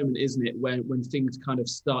significant moment, isn't it? When things kind of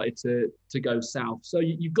started to go south. So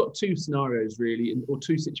you've got two scenarios really, or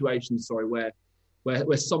two situations, sorry, where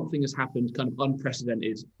something has happened, kind of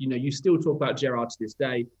unprecedented. You still talk about Gerrard to this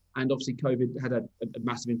day, and obviously COVID had a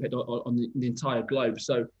massive impact on the entire globe.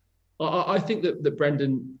 So I think that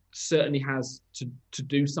Brendan certainly has to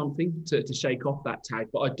do something to shake off that tag,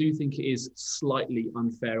 but I do think it is slightly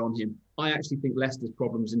unfair on him. I actually think Leicester's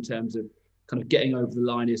problems in terms of kind of getting over the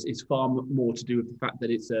line is far more to do with the fact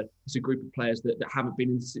that it's a group of players that haven't been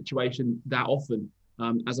in the situation that often.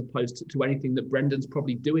 As opposed to anything that Brendan's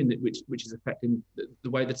probably doing, which is affecting the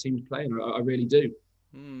way the team's playing. I really do.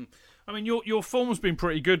 I mean, your form's been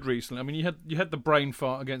pretty good recently. I mean, you had the brain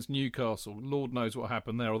fart against Newcastle. Lord knows what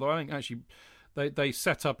happened there. Although I think actually they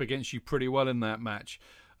set up against you pretty well in that match.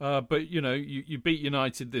 But you beat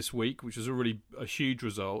United this week, which is a huge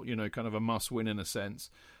result. Kind of a must win in a sense.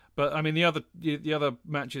 But I mean, the other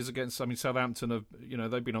matches against Southampton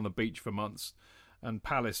they've been on the beach for months. And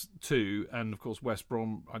Palace too, and of course West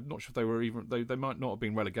Brom. I'm not sure if they were even. They might not have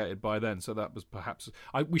been relegated by then. So that was perhaps.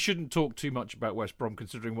 We shouldn't talk too much about West Brom,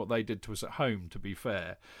 considering what they did to us at home. To be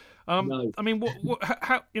fair, no. I mean, what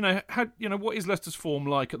is Leicester's form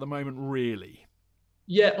like at the moment, really?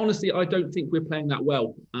 Yeah, honestly, I don't think we're playing that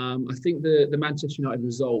well. I think the Manchester United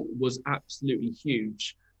result was absolutely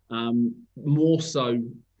huge. More so,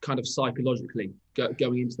 kind of psychologically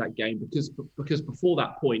going into that game, because before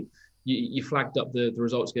that point. You flagged up the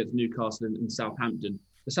results against Newcastle and Southampton.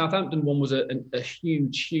 The Southampton one was a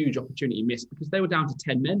huge opportunity missed because they were down to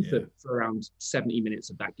 10 men for around 70 minutes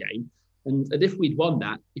of that game. And if we'd won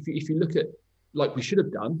that, if you look at, like we should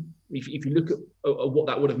have done, if you look at what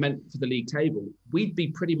that would have meant for the league table, we'd be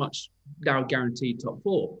pretty much now guaranteed top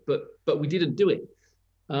four. But we didn't do it.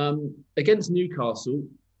 Against Newcastle,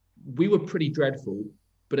 we were pretty dreadful.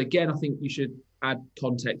 But again, I think you should add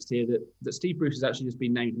context here that Steve Bruce has actually just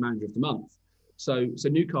been named manager of the month. So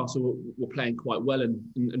Newcastle were playing quite well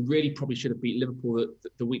and really probably should have beat Liverpool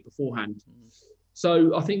the week beforehand.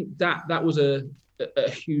 So I think that was a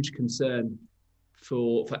huge concern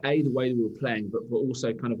for the way we were playing, but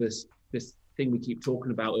also kind of this thing we keep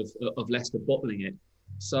talking about of Leicester bottling it.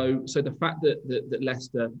 So the fact that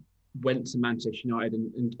Leicester went to Manchester United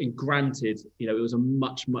and granted, it was a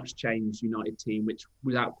much changed United team, which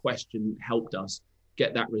without question helped us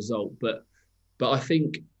get that result. But I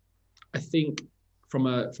think from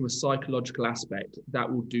a psychological aspect, that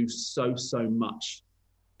will do so much,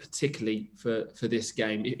 particularly for this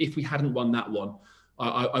game. If we hadn't won that one,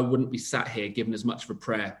 I wouldn't be sat here giving as much of a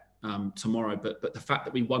prayer tomorrow. But the fact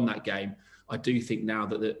that we won that game, I do think now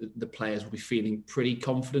that the players will be feeling pretty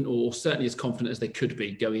confident, or certainly as confident as they could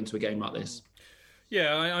be going into a game like this.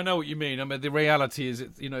 Yeah, I know what you mean. I mean, the reality is,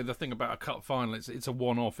 the thing about a cup final, it's a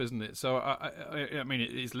one-off, isn't it? So, I mean,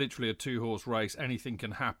 it's literally a two-horse race. Anything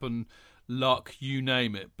can happen, luck, you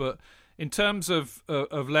name it. But in terms of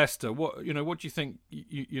Leicester, what do you think?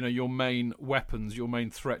 Your main weapons, your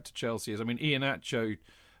main threat to Chelsea is. I mean, Iheanacho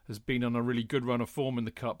has been on a really good run of form in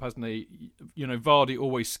the cup, hasn't he? Vardy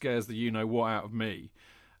always scares the what out of me.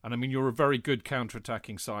 And I mean, you're a very good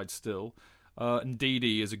counter-attacking side still. And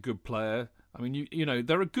Ndidi is a good player. I mean,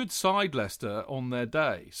 they're a good side, Leicester, on their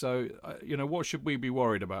day. So, what should we be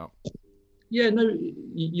worried about? Yeah, no,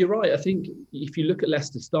 you're right. I think if you look at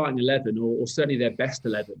Leicester's starting 11, or certainly their best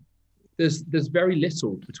 11, there's very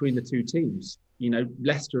little between the two teams.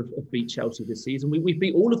 Leicester have beat Chelsea this season. We've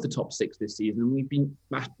beat all of the top six this season, and we've beat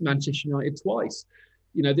Manchester United twice.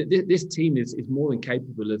 This team is more than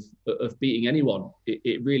capable of beating anyone.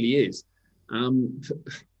 It really is.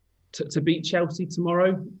 To beat Chelsea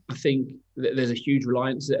tomorrow, I think that there's a huge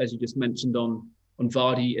reliance, as you just mentioned, on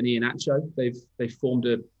Vardy and Iheanacho. They've formed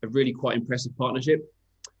a really quite impressive partnership,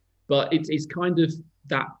 but it's kind of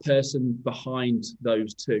that person behind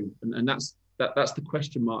those two, and that's the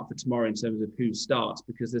question mark for tomorrow in terms of who starts,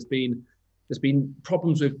 because there's been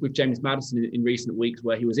problems with James Maddison in recent weeks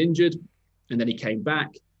where he was injured and then he came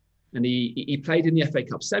back. And he played in the FA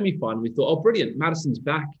Cup semi-final. We thought, oh, brilliant, Maddison's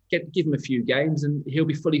back. Give him a few games and he'll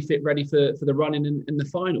be fully fit, ready for the run-in in the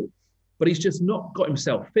final. But he's just not got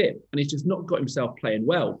himself fit, and he's just not got himself playing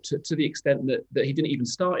well to the extent that he didn't even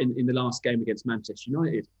start in the last game against Manchester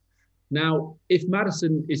United. Now, if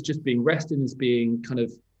Maddison is just being rested and is being kind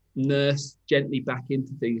of nursed gently back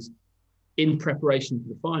into things in preparation for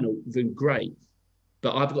the final, then great.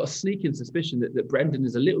 But I've got a sneaking suspicion that Brendan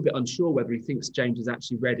is a little bit unsure whether he thinks James is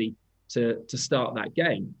actually ready to start that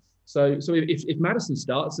game. So if Maddison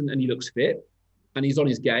starts and he looks fit and he's on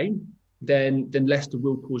his game, then Leicester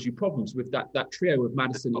will cause you problems with that trio of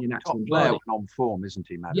Maddison, Iheanacho, and Vardy. On form, isn't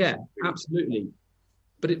he, Maddison? Yeah, absolutely.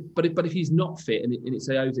 But if he's not fit and it's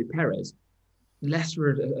Jose Perez, Leicester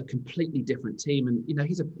are a completely different team, and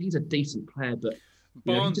he's a decent player, but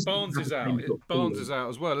Barnes is out. Barnes is out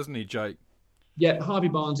as well, isn't he, Jake? Yeah, Harvey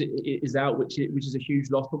Barnes is out, which is a huge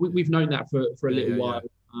loss. But we've known that for a little while.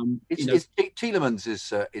 Tielemans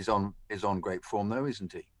is on great form though,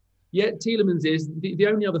 isn't he? Yeah, Tielemans is. The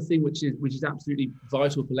only other thing which is absolutely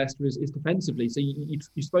vital for Leicester is defensively. So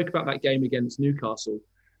you spoke about that game against Newcastle.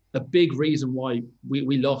 A big reason why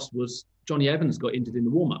we lost was Johnny Evans got injured in the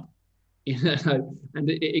warm up. And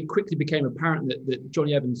it quickly became apparent that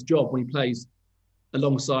Johnny Evans' job when he plays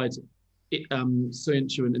alongside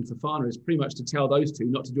Soyuncu and Fofana is pretty much to tell those two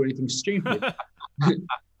not to do anything stupid,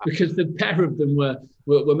 because the pair of them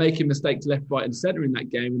were making mistakes left, right, and centre in that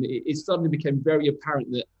game, and it suddenly became very apparent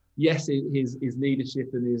that yes, his leadership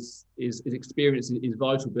and his experience is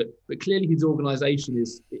vital, but clearly his organisation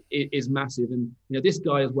is massive, and this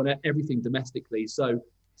guy has won everything domestically. So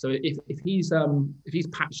if he's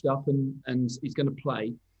patched up and he's going to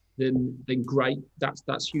play, then great.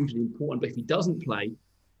 That's hugely important. But if he doesn't play,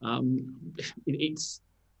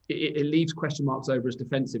 it leaves question marks over us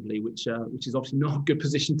defensively, which is obviously not a good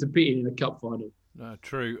position to be in a cup final. No,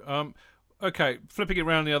 true. Okay, flipping it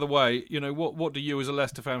around the other way, what do you as a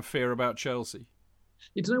Leicester fan fear about Chelsea?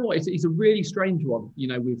 You know what? It's a really strange one,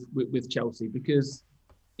 with Chelsea, because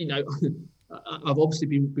I've obviously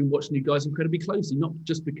been watching you guys incredibly closely, not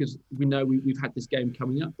just because we know we've had this game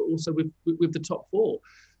coming up, but also with the top four.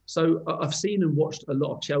 So I've seen and watched a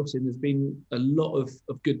lot of Chelsea, and there's been a lot of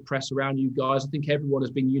good press around you guys. I think everyone has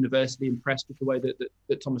been universally impressed with the way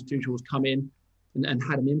that Thomas Tuchel has come in and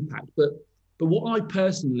had an impact. But what I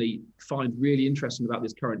personally find really interesting about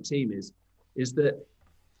this current team is that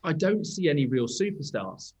I don't see any real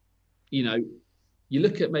superstars. You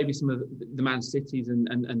look at maybe some of the Man Cities and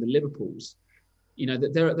the Liverpools.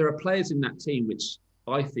 That there are players in that team which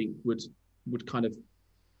I think would kind of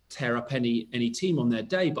tear up any team on their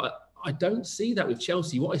day, but I don't see that with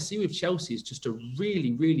Chelsea. What I see with Chelsea is just a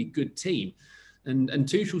really, really good team, and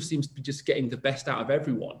Tuchel seems to be just getting the best out of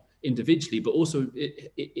everyone individually, but also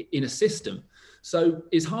in a system. So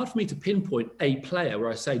it's hard for me to pinpoint a player where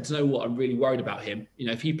I say, do you know what, I'm really worried about him.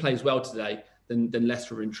 If he plays well today, then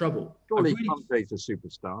Leicester are in trouble. Surely Kante's a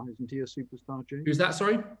superstar, isn't he? A superstar, James? Who's that?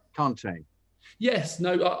 Sorry, Kante. Yes,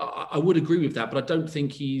 no, I would agree with that, but I don't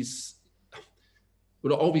think he's.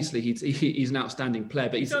 Well, obviously he's an outstanding player,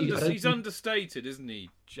 but he's understated, isn't he,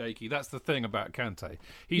 Jakey? That's the thing about Kante.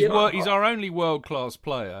 He's our only world-class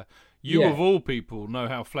player. You of all people know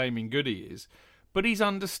how flaming good he is, but he's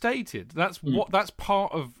understated. That's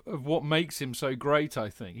part of what makes him so great. I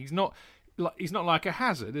think he's not like a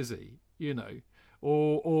Hazard, is he?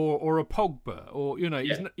 Or a Pogba, or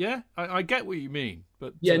I get what you mean,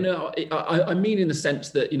 but I mean in the sense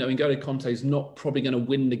that N'Golo Conte is not probably going to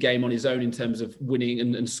win the game on his own in terms of winning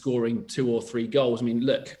and scoring 2 or 3 goals. I mean,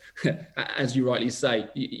 look, as you rightly say,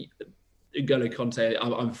 N'Golo Conte,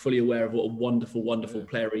 I'm fully aware of what a wonderful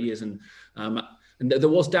player he is, and there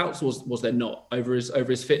was doubts, was there not, over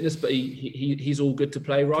his fitness, but he's all good to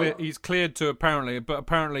play, right? He's cleared to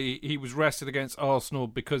apparently he was rested against Arsenal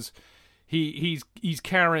because he's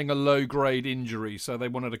carrying a low-grade injury, so they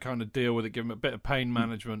wanted to kind of deal with it, give him a bit of pain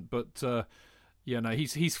management. But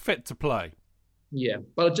he's fit to play. Yeah,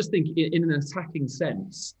 but I just think in an attacking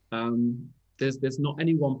sense, there's not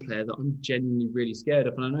any one player that I'm genuinely really scared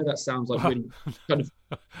of. And I know that sounds like really kind of.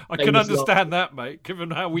 I can understand that, mate,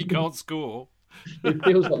 given how we can't score. It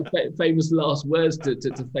feels like famous last words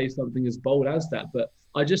to face something as bold as that. But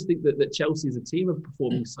I just think that Chelsea as a team are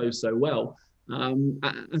performing so well,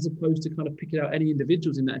 as opposed to kind of picking out any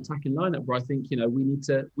individuals in that attacking lineup where I think, we need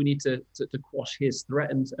to quash his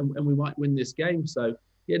threat and we might win this game. So,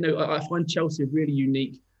 I find Chelsea a really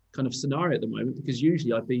unique kind of scenario at the moment, because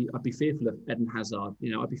usually I'd be fearful of Eden Hazard,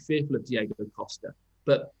 I'd be fearful of Diego Costa,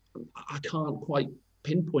 but I can't quite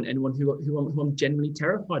pinpoint anyone who I'm genuinely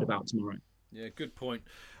terrified about tomorrow. Yeah, good point.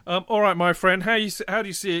 All right, my friend, how do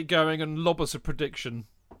you see it going? And lob us a prediction.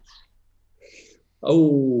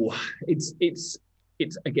 Oh, it's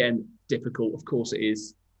again difficult. Of course, it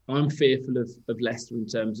is. I'm fearful of Leicester in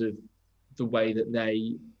terms of the way that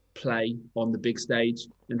they play on the big stage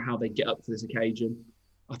and how they get up for this occasion.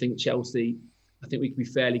 I think Chelsea, we can be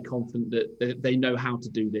fairly confident that they know how to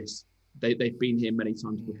do this. They've been here many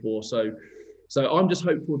times before. So I'm just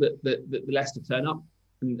hopeful that Leicester turn up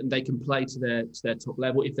and they can play to their top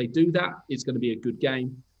level. If they do that, it's going to be a good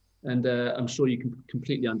game. And I'm sure you can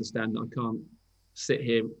completely understand that I can't sit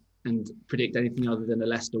here and predict anything other than a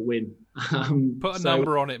Leicester win. Put a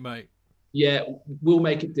number on it, mate. Yeah, we'll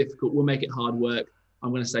make it difficult. We'll make it hard work. I'm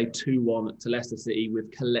going to say 2-1 to Leicester City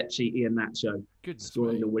with Kelechi Iheanacho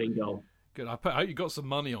scoring the winning goal. Good. I hope you got some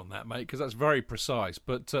money on that, mate, because that's very precise.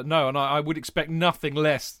 But no, and I would expect nothing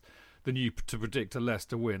less than you to predict a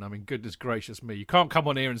Leicester win. I mean, goodness gracious me. You can't come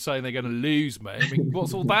on here and say they're going to lose, mate. I mean,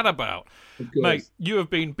 what's all that about? Mate, you have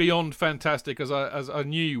been beyond fantastic, as I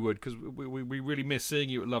knew you would, because we really miss seeing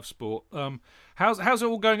you at Love Sport. How's it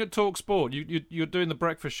all going at Talk Sport? You're doing the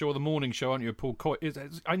breakfast show or the morning show, aren't you, Paul Coit?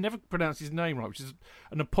 I never pronounce his name right, which is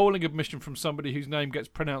an appalling admission from somebody whose name gets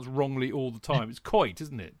pronounced wrongly all the time. It's Coit,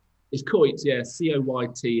 isn't it? It's Coit, yeah.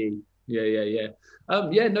 Coyte.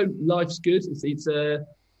 Yeah. No, life's good. It's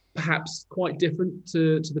perhaps quite different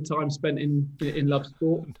to the time spent in Love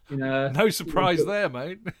Sport. No surprise there,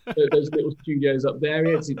 mate. Those little studios up there.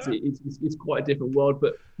 It's quite a different world.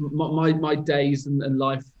 But my days and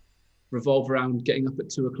life revolve around getting up at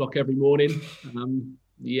 2:00 every morning.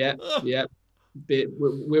 We're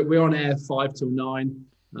on air 5 till 9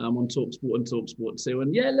 on Talk Sport and Talk Sport 2.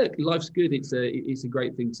 And look, life's good. It's a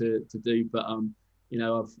great thing to do. But I'm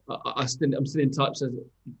still in touch, as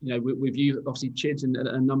with you, obviously Chidge and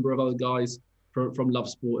a number of other guys from Love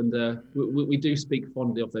Sport, and we do speak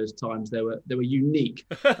fondly of those times. They were unique.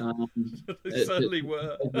 They certainly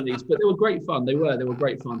were, but they were great fun. They were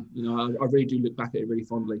great fun. I really do look back at it really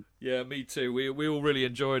fondly. Yeah, me too. We all really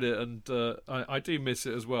enjoyed it, and I do miss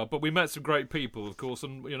it as well. But we met some great people, of course,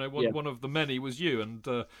 and one of the many was you, and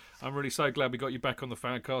I'm really so glad we got you back on the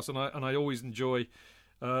FanCast, and I always enjoy.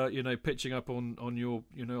 Pitching up on your,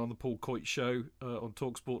 on the Paul Coit show on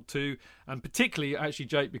TalkSport 2, and particularly actually,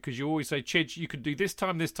 Jake, because you always say, Chidge, you could do this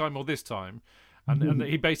time, or this time, and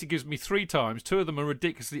he basically gives me 3 times. 2 of them are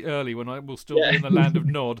ridiculously early when I will still be in the land of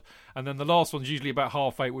Nod, and then the last one's usually about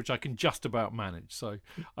 8:30, which I can just about manage. So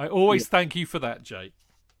I always thank you for that, Jake.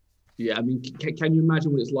 Yeah, I mean, can you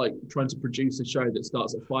imagine what it's like trying to produce a show that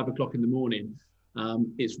starts at 5:00 in the morning?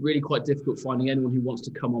 It's really quite difficult finding anyone who wants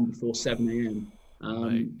to come on before 7 a.m.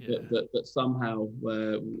 But somehow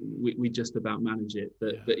we just about manage it.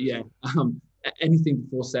 Anything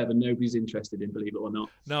before 7, nobody's interested in, believe it or not.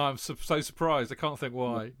 No, I'm so surprised. I can't think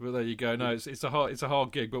why. But there you go. No, it's a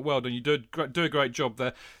hard gig, but well done. You do a great job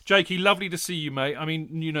there, Jakey. Lovely to see you, mate. I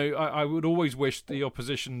mean, I would always wish the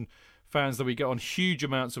opposition fans that we get on huge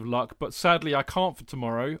amounts of luck, but sadly I can't for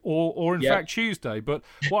tomorrow or in fact Tuesday. But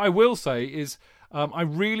what I will say is, I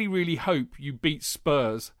really, really hope you beat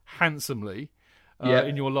Spurs handsomely.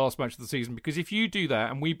 In your last match of the season, because if you do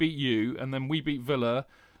that and we beat you and then we beat Villa,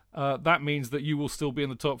 that means that you will still be in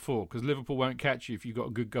the top 4, because Liverpool won't catch you if you've got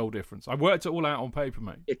a good goal difference. I worked it all out on paper,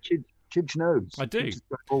 mate. Chidge knows. I do.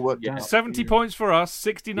 All worked out. 70 points for us,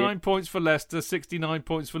 69 points for Leicester, 69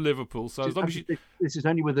 points for Liverpool. So as long as this is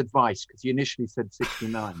only with advice, because you initially said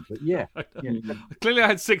 69, but clearly I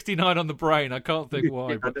had 69 on the brain. I can't think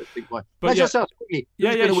why. I don't think why. But just ask quickly.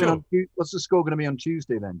 Sure. What's the score going to be on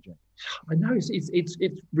Tuesday then, Jake? I know it's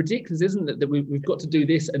ridiculous, isn't it, that we've got to do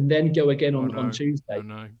this and then go again on Tuesday. I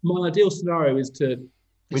know. My ideal scenario is to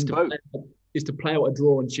play out a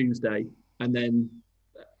draw on Tuesday, and then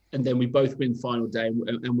we both win final day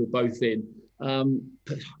and we're both in. But I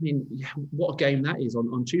mean, what a game that is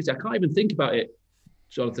on Tuesday. I can't even think about it,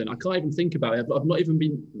 Jonathan. I can't even think about it. I've not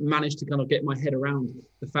even managed to kind of get my head around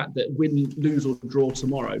the fact that win, lose or draw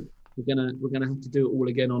tomorrow, we're gonna have to do it all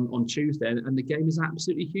again on Tuesday, and the game is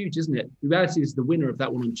absolutely huge, isn't it? The reality is the winner of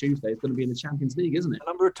that one on Tuesday is going to be in the Champions League, isn't it? A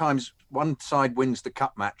number of times, one side wins the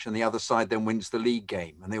cup match, and the other side then wins the league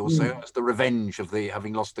game, and they all say it's the revenge of the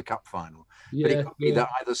having lost the cup final. But it could be that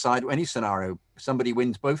either side, any scenario, somebody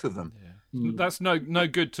wins both of them. Yeah. That's no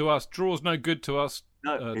good to us. Draw's no good to us.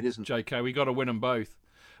 No, it isn't. JK, we got to win them both.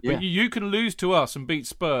 Yeah. But you can lose to us and beat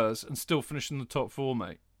Spurs and still finish in the top 4,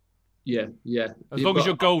 mate. Yeah. As long as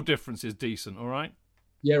your goal difference is decent, all right?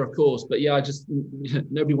 Yeah, of course. But yeah,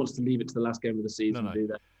 nobody wants to leave it to the last game of the season to do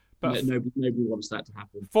that. But nobody wants that to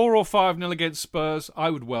happen. 4 or 5-0 against Spurs, I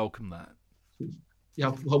would welcome that.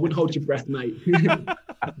 Yeah, I wouldn't hold your breath, mate.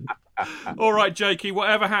 All right, Jakey,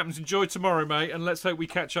 whatever happens, enjoy tomorrow, mate, and let's hope we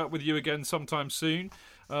catch up with you again sometime soon.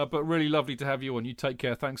 But really lovely to have you on. You take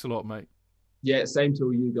care. Thanks a lot, mate. Yeah, same to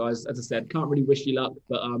all you guys. As I said, can't really wish you luck,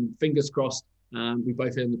 but fingers crossed. We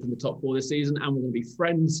both end up in the top 4 this season, and we're going to be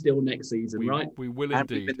friends still next season, right? We will and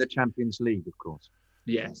indeed. In the Champions League, of course.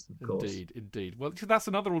 Yes, of course. Indeed. Well, that's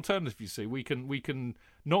another alternative. You see, we can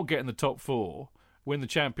not get in the top 4, win the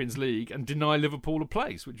Champions League, and deny Liverpool a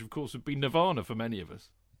place, which of course would be nirvana for many of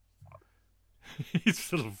us.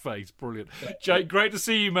 His little face, brilliant. Jake, great to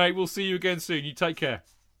see you, mate. We'll see you again soon. You take care.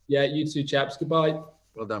 Yeah, you too, chaps. Goodbye.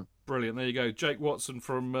 Well done. Brilliant. There you go, Jake Watson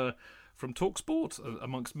from TalkSport,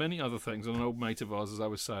 amongst many other things, and an old mate of ours, as I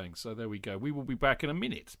was saying. So there we go. We will be back in a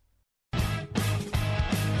minute.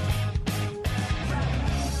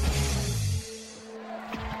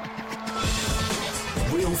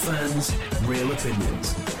 Real fans, real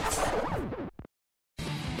opinions.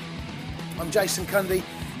 I'm Jason Cundy,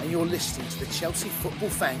 and you're listening to the Chelsea Football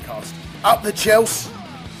Fancast. Up the Chelsea!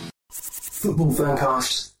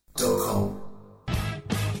 FootballFancast.com.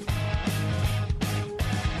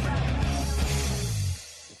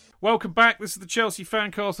 Welcome back. This is the Chelsea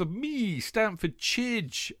Fancast of me, Stamford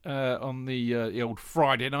Chidge, on the old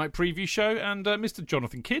Friday night preview show, and Mr.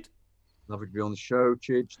 Jonathan Kidd. Lovely to be on the show,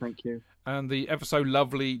 Chidge. Thank you. And the ever so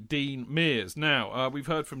lovely Dean Mears. Now, we've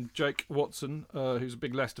heard from Jake Watson, who's a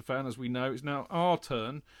big Leicester fan, as we know. It's now our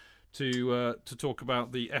turn to talk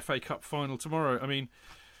about the FA Cup final tomorrow. I mean,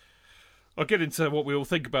 I'll get into what we all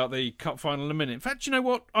think about the Cup final in a minute. In fact, you know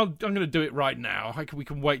what? I'm going to do it right now. We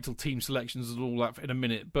can wait till team selections and all that in a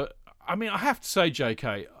minute. But, I mean, I have to say,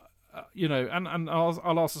 JK, and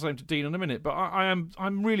I'll ask the same to Dean in a minute, but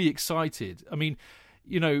I'm really excited. I mean,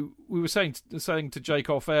 we were saying to Jake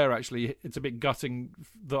off air, actually, it's a bit gutting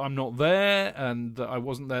that I'm not there and that I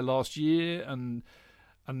wasn't there last year. And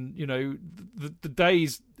the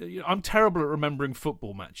days, I'm terrible at remembering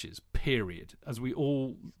football matches, period, as we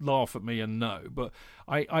all laugh at me and know. But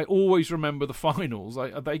I always remember the finals.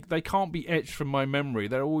 They can't be etched from my memory.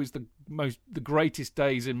 They're always the greatest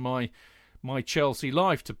days in my Chelsea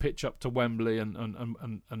life, to pitch up to Wembley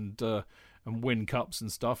and win cups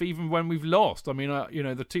and stuff, even when we've lost. I mean,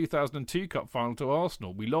 the 2002 Cup final to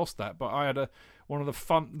Arsenal, we lost that, but I had one of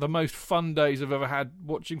the most fun days I've ever had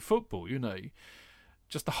watching football.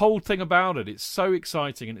 Just the whole thing about it, it's so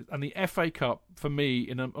exciting, and the FA Cup for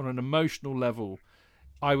me, on an emotional level,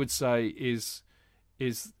 I would say is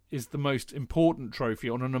the most important trophy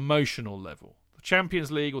on an emotional level. The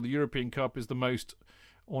Champions League or the European Cup is the most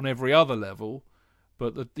on every other level.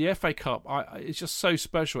 But the FA Cup, it's just so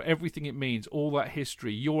special. Everything it means, all that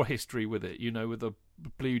history, your history with it, with the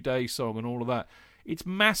Blue Day song and all of that. It's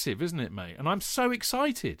massive, isn't it, mate? And I'm so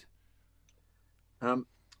excited.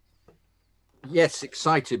 Yes,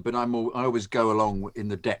 excited, but I always go along in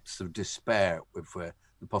the depths of despair with the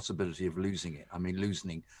possibility of losing it. I mean,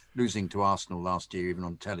 losing to Arsenal last year, even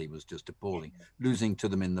on telly, was just appalling. Losing to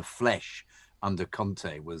them in the flesh under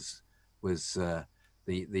Conte was the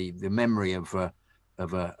memory of a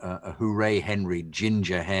hooray Henry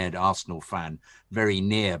ginger-haired Arsenal fan, very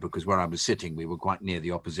near, because where I was sitting, we were quite near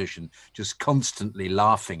the opposition, just constantly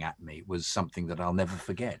laughing at me, was something that I'll never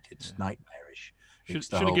forget. It's nightmarish. Should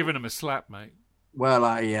have given him a slap, mate. Well,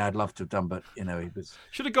 I'd love to have done, but he was.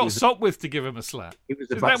 Should have got Sopwith to give him a slap. Is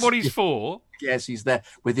that what he's for? Yes, he's there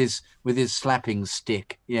with his slapping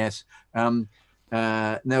stick. Yes. No,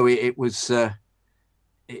 it was.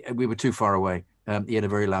 We were too far away. He had a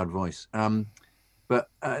very loud voice. But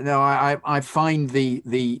no, I find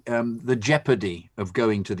the jeopardy of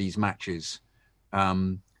going to these matches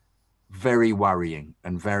very worrying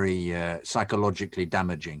and very psychologically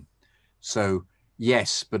damaging. So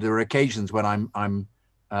yes, but there are occasions when I'm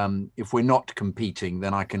if we're not competing,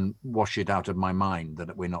 then I can wash it out of my mind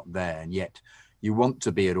that we're not there. And yet you want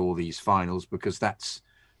to be at all these finals because that's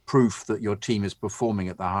proof that your team is performing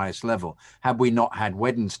at the highest level. Had we not had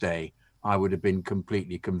Wednesday, I would have been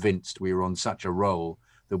completely convinced we were on such a roll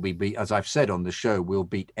that we beat. As I've said on the show, we'll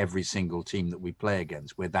beat every single team that we play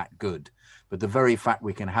against. We're that good. But the very fact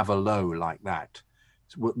we can have a low like that,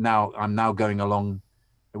 I'm now going along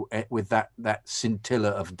with that scintilla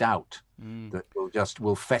of doubt that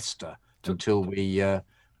will fester until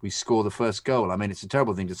we score the first goal. I mean, it's a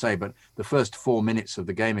terrible thing to say, but the first 4 minutes of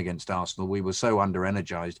the game against Arsenal, we were so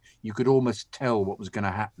under-energized, you could almost tell what was going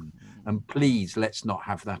to happen. And please, let's not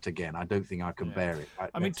have that again. I don't think I can bear it.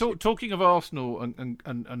 I mean, talking of Arsenal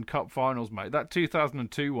and cup finals, mate, that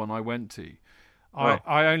 2002 one I went to,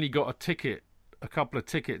 I only got a couple of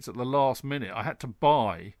tickets at the last minute. I had to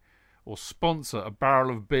buy or sponsor a barrel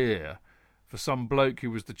of beer for some bloke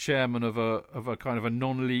who was the chairman of a kind of a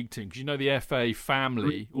non-league team, because the FA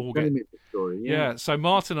family all get story, yeah. So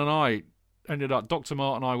Martin and I ended up. Dr.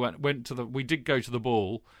 Martin and I went to we did go to the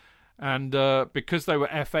ball, and because they were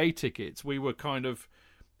FA tickets, we were kind of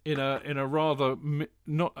in a rather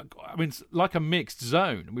like a mixed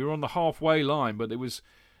zone. We were on the halfway line, but it was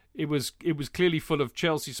clearly full of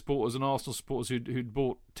Chelsea supporters and Arsenal supporters who'd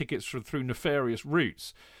bought tickets through nefarious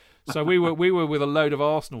routes. So we were with a load of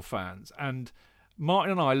Arsenal fans, and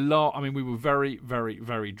Martin and I we were very, very,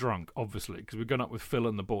 very drunk, obviously, because we'd gone up with Phil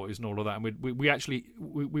and the boys and all of that. And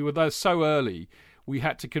we were there so early, we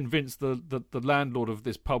had to convince the landlord of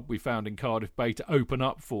this pub we found in Cardiff Bay to open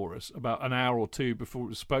up for us about an hour or two before it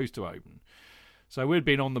was supposed to open. So we'd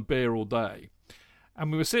been on the beer all day.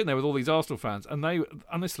 And we were sitting there with all these Arsenal fans, and they,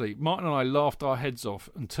 honestly, Martin and I laughed our heads off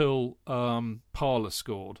until Parler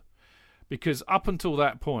scored. Because up until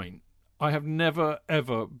that point, I have never,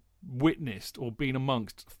 ever witnessed or been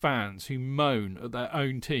amongst fans who moan at their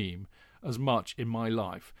own team as much in my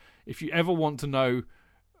life. If you ever want to know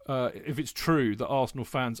if it's true that Arsenal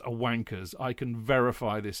fans are wankers, I can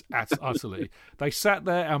verify this utterly. They sat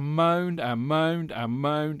there and moaned and moaned and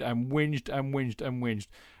moaned and whinged and whinged and whinged.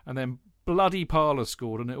 And then bloody Parler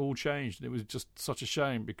scored and it all changed. And it was just such a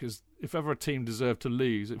shame, because if ever a team deserved to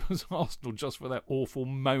lose, it was Arsenal, just for their awful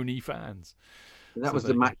moany fans. And that was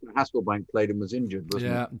the match that Hasselbank played and was injured,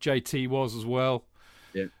 wasn't it? Yeah, JT was as well.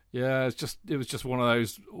 Yeah. Yeah, it was just one of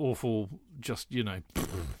those awful,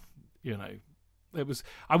 it was,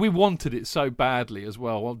 and we wanted it so badly as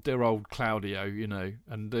well. Well, dear old Claudio,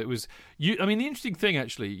 and it was the interesting thing,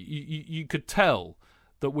 actually, you could tell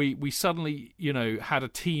that we suddenly, had a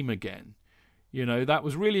team again. That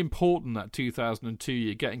was really important, that 2002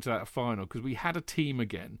 year, getting to that final, because we had a team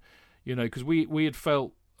again. Because we had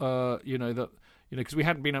felt, because we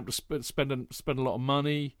hadn't been able to spend a lot of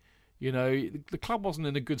money. The club wasn't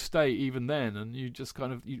in a good state even then, and you just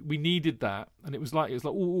kind of we needed that, and it was like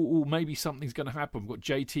maybe something's going to happen. We've got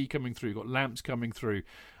JT coming through, got Lamps coming through.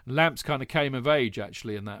 And Lamps kind of came of age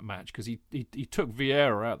actually in that match, because he took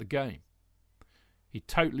Vieira out of the game. He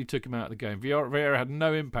totally took him out of the game. Vieira had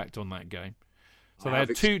no impact on that game. So they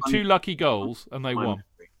had two lucky goals and they won.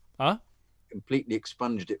 Huh? Completely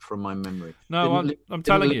expunged it from my memory. No, I'm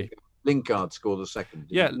telling you. Lingard scored the second.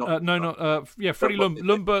 Yeah, Freddie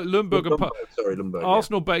Ljungberg. Sorry, Ljungberg.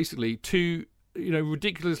 Arsenal basically two,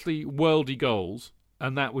 ridiculously worldy goals,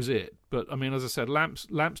 and that was it. But I mean, as I said, Lamps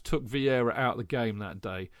took Vieira out of the game that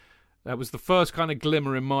day. That was the first kind of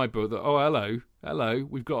glimmer in my book that hello,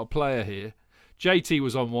 we've got a player here. JT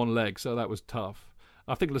was on one leg, so that was tough.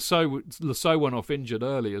 I think Lasso went off injured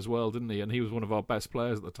early as well, didn't he? And he was one of our best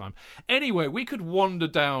players at the time. Anyway, we could wander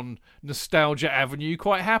down Nostalgia Avenue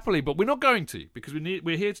quite happily, but we're not going to, because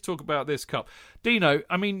we're here to talk about this cup. Dino,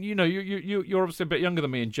 I mean, you're obviously a bit younger than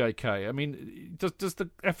me and JK. I mean, does the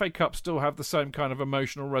FA Cup still have the same kind of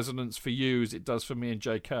emotional resonance for you as it does for me and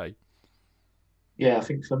JK? Yeah, I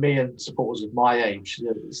think for me and supporters of my age,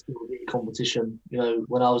 it's still the competition.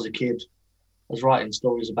 When I was a kid, I was writing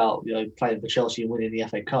stories about playing for Chelsea and winning the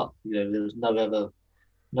FA Cup. There was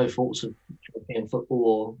no thoughts of European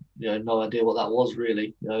football, or no idea what that was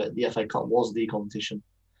really. The FA Cup was the competition.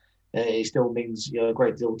 It still means a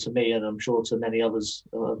great deal to me, and I'm sure to many others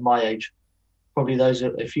of my age. Probably those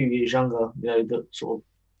a few years younger, that sort of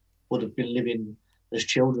would have been living as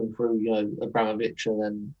children through Abramovich and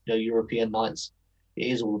then European nights. It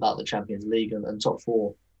is all about the Champions League and top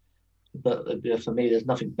four. But for me, there's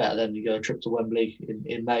nothing better than a trip to Wembley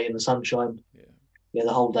in May in the sunshine. Yeah,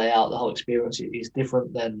 the whole day out, the whole experience is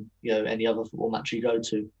different than any other football match you go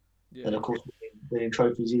to. Yeah. And of course, winning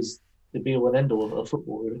trophies is the be all and end all of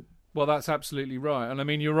football, really. Well, that's absolutely right. And I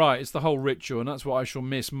mean, you're right. It's the whole ritual, and that's what I shall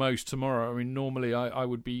miss most tomorrow. I mean, normally I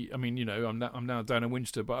would be. I mean, I'm now down in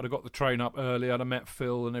Winchester, but I'd have got the train up early. I'd have met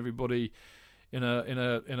Phil and everybody.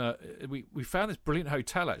 We found this brilliant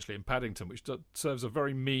hotel actually in Paddington, which serves a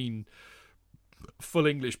very mean full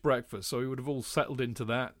English breakfast. So we would have all settled into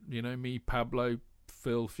that. Me, Pablo,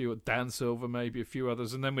 Phil, Dan Silver, maybe a few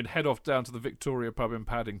others, and then we'd head off down to the Victoria pub in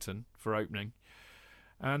Paddington for opening.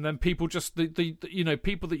 And then people just,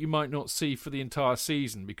 people that you might not see for the entire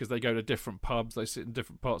season because they go to different pubs, they sit in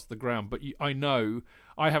different parts of the ground. But I know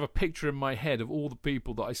I have a picture in my head of all the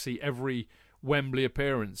people that I see every Wembley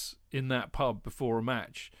appearance in that pub before a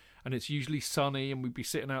match. And it's usually sunny and we'd be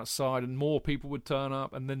sitting outside and more people would turn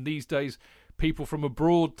up. And then these days, people from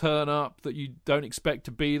abroad turn up that you don't expect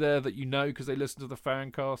to be there, that you know because they listen to the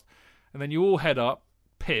FanCast. And then you all head up,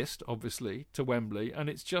 pissed, obviously, to Wembley. And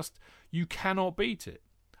it's just, you cannot beat it.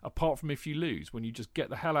 Apart from if you lose, when you just get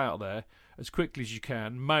the hell out of there as quickly as you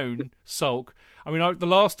can, moan, sulk. I mean, the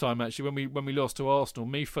last time, actually, when we lost to Arsenal,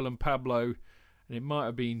 me, Phil and Pablo, and it might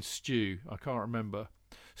have been Stu, I can't remember.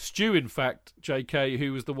 Stu, in fact, JK,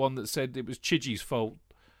 who was the one that said it was Chidgey's fault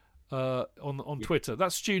on Twitter.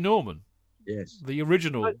 That's Stu Norman. Yes. The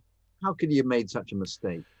original. How could you have made such a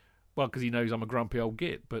mistake? Well, because he knows I'm a grumpy old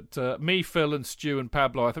git. But me, Phil and Stu and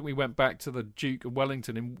Pablo, I think we went back to the Duke of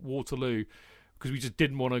Wellington in Waterloo because we just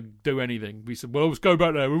didn't want to do anything. We said, well, let's go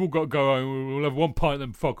back there. We've all got to go home. We'll have one pint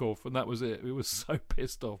and then fuck off. And that was it. We were so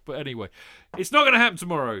pissed off. But anyway, it's not going to happen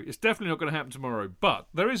tomorrow. It's definitely not going to happen tomorrow. But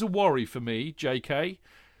there is a worry for me, JK.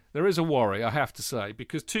 There is a worry, I have to say,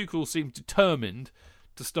 because Tuchel seemed determined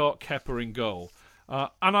to start Kepa in goal.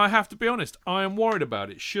 And I have to be honest, I am worried about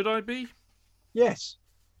it. Should I be? Yes.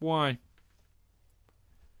 Why?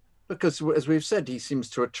 Because, as we've said, he seems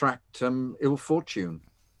to attract ill fortune.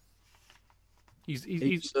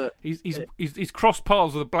 He's crossed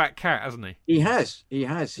paths with a black cat, hasn't he? He has.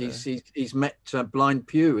 He's met Blind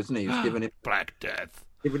Pew, hasn't he? He's given him Black Death.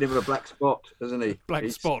 Given him a black spot, hasn't he? Black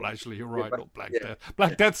spot, actually. You're right, not Black Death.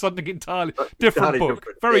 Black Death's something entirely different book.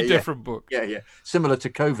 Very different book. Yeah. Similar to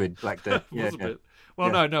COVID, Black Death. Was a bit.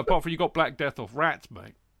 Well, no. Apart from you got Black Death off rats,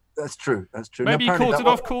 mate. That's true. Maybe you caught it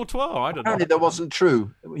off Courtois. I don't know. Apparently, that wasn't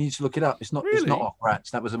true. We need to look it up. It's not. Really? It's not off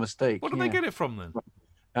rats. That was a mistake. What did they get it from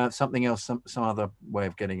then? Something else. Some other way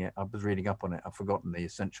of getting it. I was reading up on it. I've forgotten the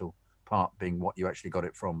essential part being what you actually got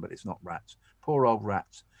it from, but it's not rats. Poor old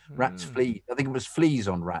rats. Rats, fleas. I think it was fleas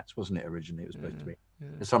on rats, wasn't it? Originally, it was supposed to be.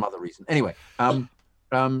 For some other reason. Anyway,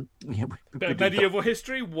 medieval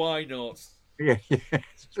history. Why not? Yeah.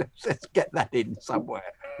 Let's get that in somewhere.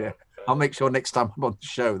 Yeah. I'll make sure next time I'm on the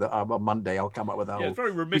show that I'm on Monday, I'll come up with that. Yeah, it's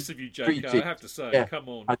very remiss of you, JK, I have to say. Yeah, come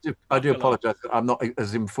on. I do apologise. I'm not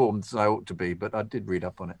as informed as I ought to be, but I did read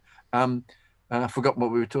up on it. I forgot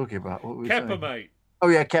what we were talking about. What were we Kepa, saying? mate. Oh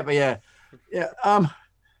yeah, Kepa. Yeah.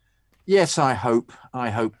 Yes, I hope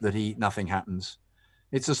that nothing happens.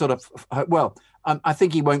 It's a sort of I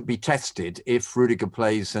think he won't be tested if Rudiger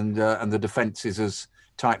plays and the defence is as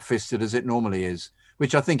tight-fisted as it normally is,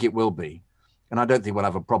 which I think it will be. And I don't think we'll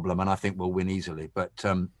have a problem, and I think we'll win easily. But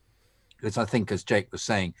because I think, as Jake was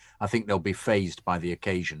saying, I think they'll be phased by the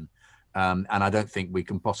occasion. And I don't think we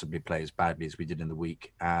can possibly play as badly as we did in the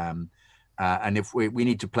week. And if we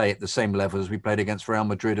need to play at the same level as we played against Real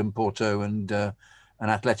Madrid and Porto and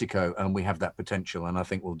Atletico, and we have that potential, and I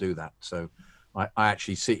think we'll do that. So I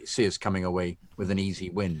actually see us coming away with an easy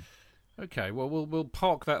win. Okay, well, we'll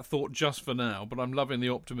park that thought just for now, but I'm loving the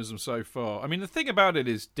optimism so far. I mean, the thing about it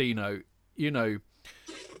is, Dino,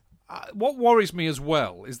 what worries me as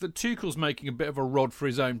well is that Tuchel's making a bit of a rod for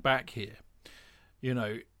his own back here.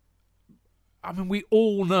 I mean, we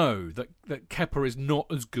all know that Kepa is not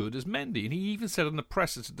as good as Mendy, and he even said in the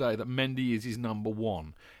presser today that Mendy is his number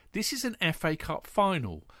one. This is an FA Cup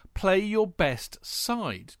final. Play your best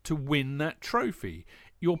side to win that trophy.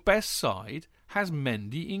 Your best side has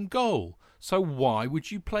Mendy in goal, so why would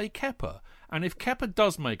you play Kepa? And if Kepa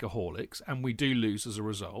does make a Horlicks, and we do lose as a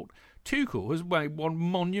result, Tuchel has made one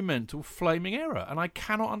monumental flaming error. And I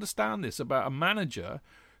cannot understand this about a manager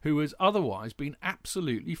who has otherwise been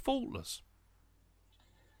absolutely faultless.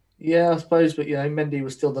 Yeah, I suppose, but Mendy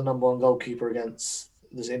was still the number one goalkeeper against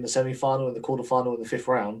in the semi-final, in the quarter-final, in the fifth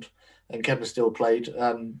round, and Kepa still played.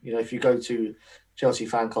 If you go to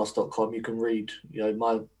chelseafancast.com, you can read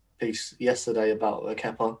my piece yesterday about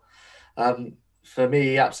Kepa. For me,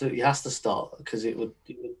 he absolutely has to start because it would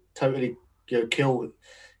totally kill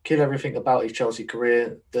everything about his Chelsea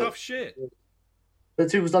career. Tough shit. But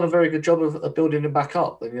Tuchel's done a very good job of building him back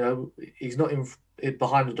up, and he's not in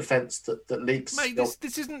behind the defence that leaks. Mate,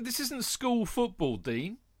 this isn't school football,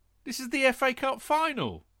 Dean. This is the FA Cup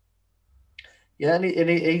final. Yeah, and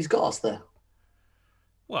he's got us there.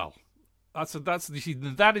 Well,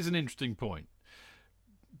 that is an interesting point,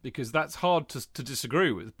 because that's hard to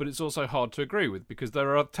disagree with, but it's also hard to agree with, because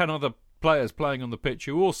there are 10 other players playing on the pitch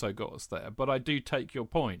who also got us there. But I do take your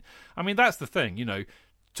point. I mean, that's the thing,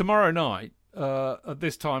 tomorrow night, at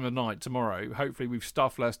this time of night tomorrow, hopefully we've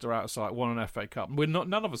stuffed Leicester out of sight, won an FA Cup.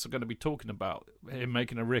 None of us are going to be talking about him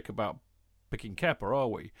making a rick about picking Kepa, are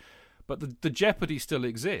we? But the jeopardy still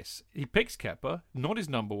exists. He picks Kepa, not his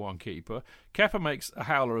number one keeper. Kepa makes a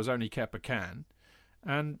howler as only Kepa can.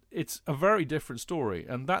 And it's a very different story.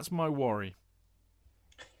 And that's my worry.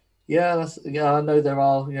 Yeah, I know there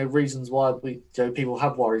are reasons why people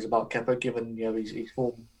have worries about Kepa, given his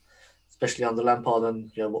form, especially under Lampard,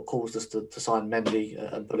 and what caused us to sign Mendy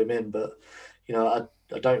and put him in. But I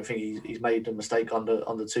don't think he's made a mistake under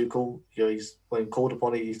Tuchel. He's when called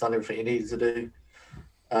upon it, he's done everything he needed to do.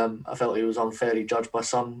 I felt he was unfairly judged by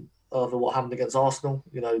some over what happened against Arsenal.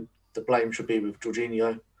 The blame should be with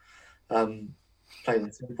Jorginho. Plain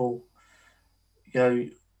and simple.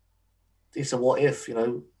 It's a what if.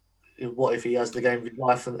 What if he has the game of his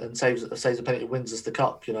life and saves a penalty, wins us the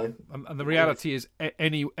cup? And the reality is,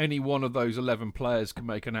 any one of those 11 players can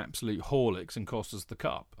make an absolute Horlicks and cost us the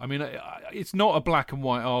cup. I mean, it's not a black and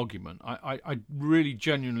white argument. I really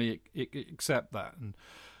genuinely accept that, and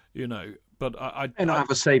but I don't have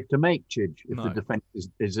a save to make, Chidge, if no. the defence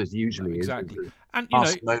is as usually exactly. is. And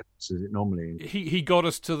as it normally is. He got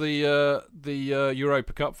us to the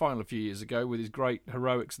Europa Cup final a few years ago with his great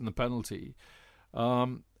heroics and the penalty.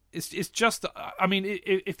 It's just, I mean,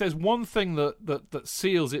 if there's one thing that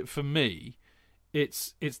seals it for me,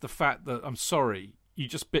 it's the fact that, I'm sorry,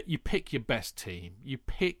 you pick your best team. You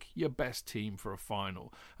pick your best team for a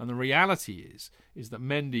final, and the reality is that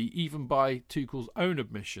Mendy, even by Tuchel's own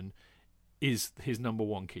admission, is his number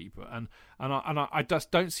one keeper, and I just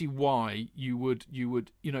don't see why you would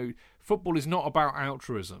football is not about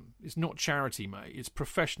altruism. It's not charity, mate. It's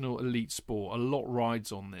professional elite sport. A lot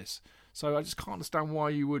rides on this. So I just can't understand why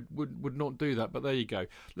you would not do that. But there you go.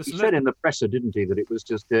 Listen, he said in the presser, didn't he, that it was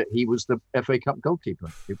just he was the FA Cup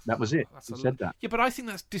goalkeeper. That was it. He said that. Yeah, but I think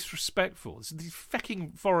that's disrespectful. These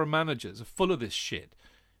fucking foreign managers are full of this shit.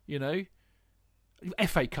 FA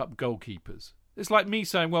Cup goalkeepers. It's like me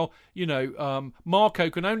saying, well, Marco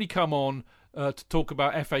can only come on to talk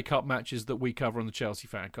about FA Cup matches that we cover on the Chelsea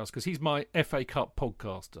FanCast because he's my FA Cup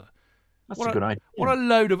podcaster. That's a good idea. What a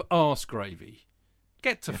load of arse gravy.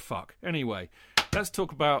 Get to fuck. Anyway, let's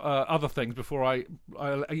talk about other things before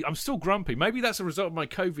I'm still grumpy. Maybe that's a result of my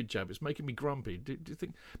COVID jab. It's making me grumpy. Do you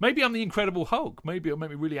think? Maybe I'm the Incredible Hulk. Maybe it'll make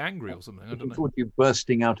me really angry or something. I don't know. Thought you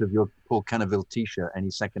bursting out of your Paul Cannaville t-shirt any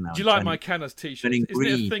second now. Do you like my Cannas t-shirt? Isn't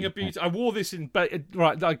it a thing of beauty? I wore this in...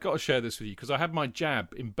 Right, I've got to share this with you because I had my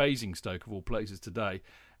jab in Basingstoke, of all places, today.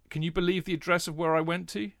 Can you believe the address of where I went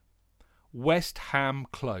to? West Ham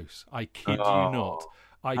Close. I kid you not.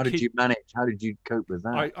 How did you manage? How did you cope with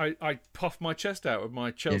that? I puffed my chest out with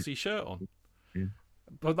my Chelsea shirt on. Yeah.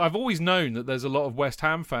 But I've always known that there's a lot of West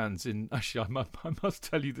Ham fans in. Actually, I must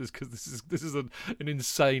tell you this because this is an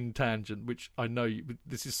insane tangent, which I know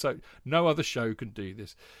this is so. No other show can do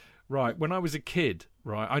this. Right, when I was a kid,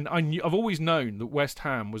 right, I've always known that West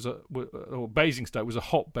Ham or Basingstoke was a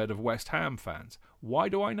hotbed of West Ham fans. Why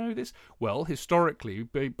do I know this? Well, historically,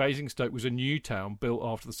 Basingstoke was a new town built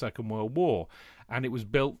after the Second World War, and it was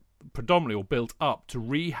built up to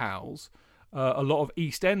rehouse a lot of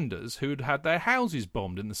East Enders who had had their houses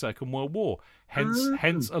bombed in the Second World War.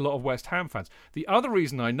 Hence a lot of West Ham fans. The other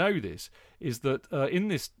reason I know this is that in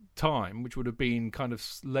this time, which would have been kind of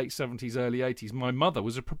late 70s, early 80s, my mother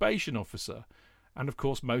was a probation officer. And, of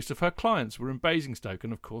course, most of her clients were in Basingstoke.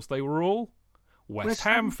 And, of course, they were all West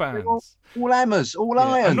Ham fans. All hammers, all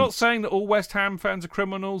irons. I'm not saying that all West Ham fans are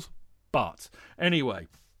criminals, but anyway...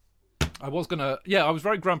 I was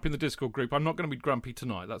very grumpy in the Discord group. I'm not going to be grumpy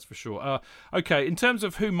tonight, that's for sure. Okay, in terms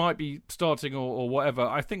of who might be starting or whatever,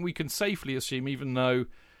 I think we can safely assume, even though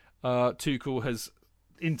Tuchel has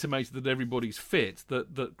intimated that everybody's fit,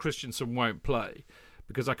 that Christensen won't play,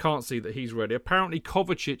 because I can't see that he's ready. Apparently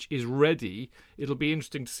Kovacic is ready. It'll be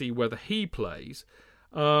interesting to see whether he plays.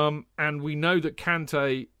 And we know that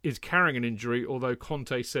Kante is carrying an injury, although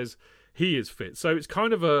Conte says he is fit. So it's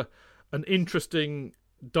kind of an interesting...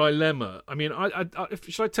 dilemma. I mean,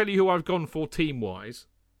 should I tell you who I've gone for team-wise?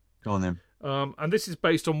 Go on then. And this is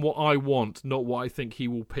based on what I want, not what I think he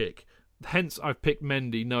will pick. Hence, I've picked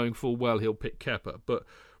Mendy, knowing full well he'll pick Kepa. But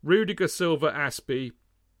Rudiger, Silva, Aspie,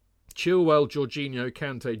 Chilwell, Jorginho,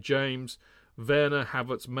 Kante, James, Werner,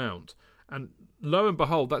 Havertz, Mount. And lo and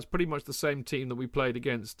behold, that's pretty much the same team that we played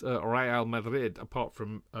against Real Madrid, apart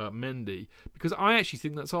from Mendy. Because I actually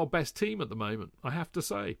think that's our best team at the moment, I have to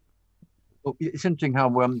say. Well, it's interesting how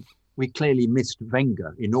we clearly missed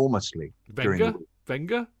Wenger enormously. Wenger?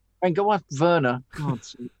 What? Werner. God,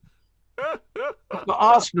 I've got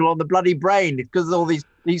Arsenal on the bloody brain because of all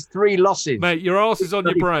these three losses. Mate, your arse is on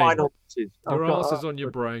your brain. Final losses. Your arse is on your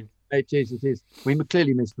brain. It is. We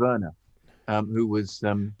clearly missed Werner, who was.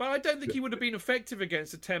 But I don't think he would have been effective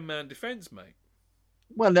against a 10-man defence, mate.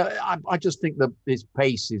 Well, no, I just think that his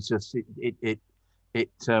pace is just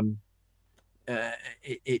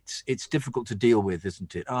it's difficult to deal with,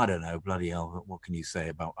 isn't it? I don't know, bloody hell. What can you say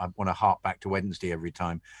about? I want to hark back to Wednesday every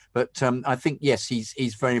time, but I think yes,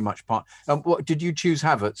 he's very much part. What did you choose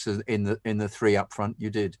Havertz in the three up front? You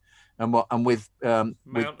did, with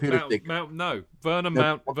Pulisic.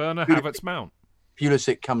 Werner, Havertz, Mount.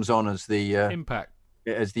 Pulisic comes on as the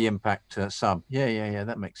impact sub. Yeah.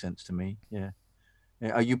 That makes sense to me. Yeah.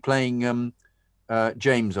 Are you playing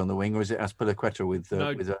James on the wing, or is it Azpilicueta with?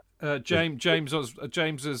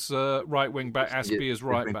 James is right wing back. Aspie is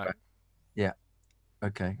right back. Yeah.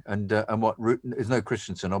 Okay. And what? There's no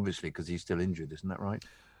Christensen, obviously, because he's still injured, isn't that right?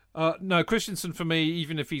 No, Christensen for me,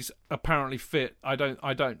 even if he's apparently fit,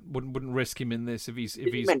 wouldn't risk him in this if he's.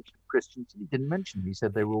 Christensen, he didn't mention him. He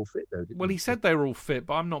said they were all fit though. He said they were all fit,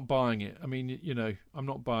 but I'm not buying it. I mean, I'm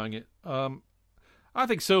not buying it. I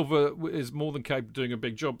think Silva is more than capable of doing a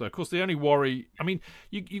big job there. Of course, the only worry, I mean,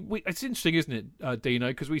 it's interesting, isn't it, Dino?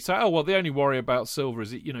 Because we say, the only worry about Silva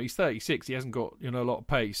is that, he's 36, he hasn't got, a lot of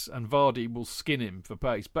pace, and Vardy will skin him for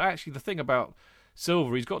pace. But actually, the thing about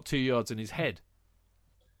Silva, he's got 2 yards in his head.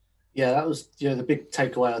 Yeah, that was the big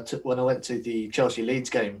takeaway I took when I went to the Chelsea Leeds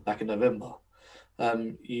game back in November.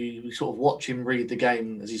 You sort of watch him read the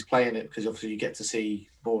game as he's playing it, because obviously you get to see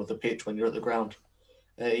more of the pitch when you're at the ground.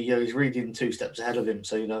 He's reading 2 steps ahead of him,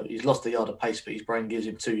 so he's lost a yard of pace, but his brain gives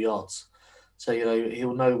him 2 yards. So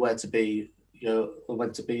he'll know where to be,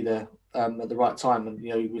 when to be there at the right time, and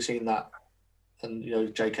we're seeing that, and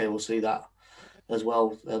JK will see that as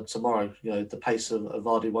well tomorrow. The pace of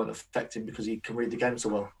Vardy won't affect him because he can read the game so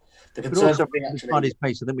well. The concern also, despite his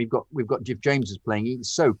pace, I think we've got if James is playing,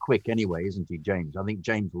 he's so quick anyway, isn't he, James? I think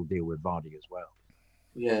James will deal with Vardy as well.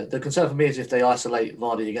 Yeah, the concern for me is if they isolate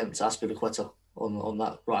Vardy against Azpilicueta on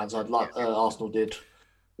that right hand side, like Arsenal did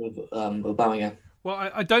with Aubameyang. Well,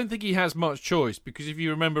 I don't think he has much choice, because if you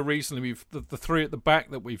remember recently, the three at the back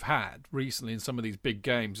that we've had recently in some of these big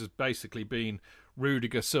games has basically been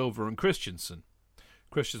Rudiger, Silva, and Christensen.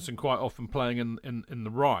 Christensen quite often playing in the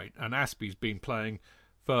right, and Aspie's been playing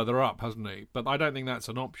further up, hasn't he? But I don't think that's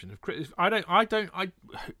an option.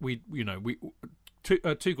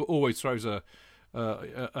 Tuchel always throws an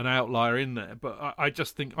outlier in there, but I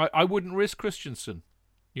just think I wouldn't risk Christensen.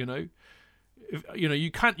 You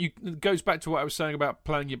can't. It goes back to what I was saying about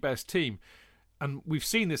playing your best team, and we've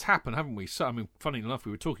seen this happen, haven't we? So, I mean, funny enough,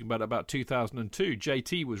 we were talking about 2002.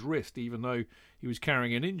 JT was risked, even though he was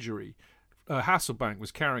carrying an injury. Hasselbank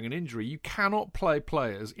was carrying an injury. You cannot play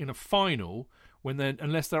players in a final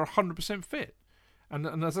unless they're 100% fit.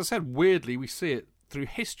 And as I said, weirdly, we see it through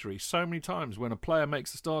history so many times when a player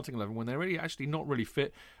makes the starting 11, when they're really actually not really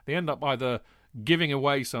fit, they end up either giving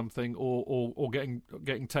away something or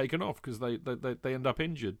getting taken off because they end up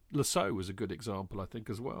injured. Lasseau was a good example, I think,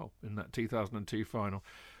 as well, in that 2002 final.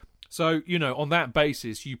 So, on that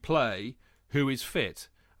basis, you play who is fit.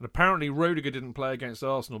 And apparently Rudiger didn't play against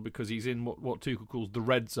Arsenal because he's in what Tuchel calls the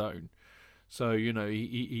red zone. So,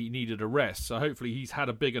 he needed a rest. So hopefully he's had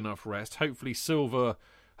a big enough rest. Hopefully Silva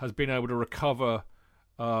has been able to recover.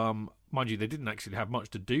 Mind you, they didn't actually have much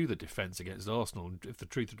to do the defence against Arsenal, if the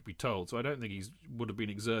truth is to be told. So I don't think he would have been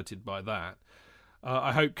exerted by that.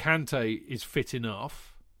 I hope Kante is fit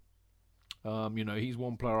enough. He's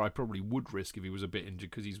one player I probably would risk if he was a bit injured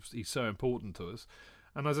because he's so important to us.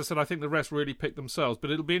 And as I said, I think the rest really pick themselves.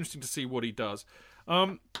 But it'll be interesting to see what he does.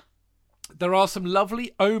 There are some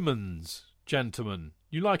lovely omens, gentlemen.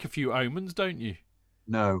 You like a few omens, don't you?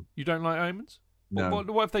 No. You don't like omens? No.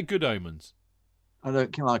 What if they're good omens? I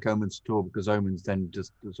don't like omens at all, because omens then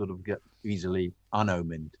just sort of get easily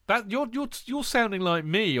unomened. That you're sounding like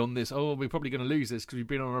me on this. Oh, we're probably going to lose this because we've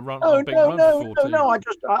been on a run. Oh, big run before. No.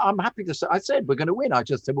 I'm happy to say. I said we're going to win. I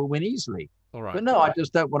just said we'll win easily. All right. But no, I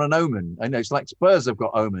just don't want an omen. I know it's like Spurs have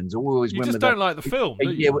got omens. Always you win just with don't like the film.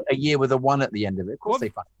 A year with a 1 at the end of it. Of course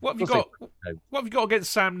what have you got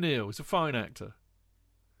against Sam Neill? He's a fine actor.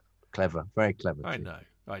 Clever, very clever. I know.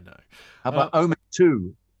 How about Omen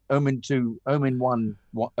 2? Omen 2, Omen 1,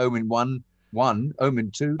 Omen 1,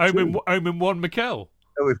 Omen 2, Omen 1, Mikel.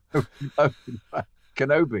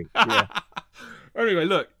 Kenobi. Yeah. Anyway,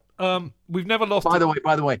 look, we've never lost. By the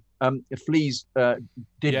way, Fleas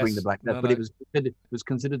did bring the Black Death, but it was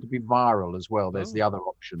considered to be viral as well. There's the other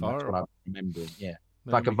option. Viral. That's what I'm remembering. Yeah,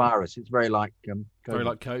 like a virus. It's very like COVID. Very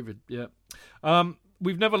like COVID. Yeah.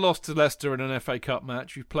 We've never lost to Leicester in an FA Cup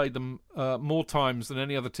match. We've played them more times than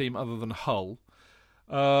any other team other than Hull.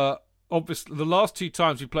 Obviously, the last 2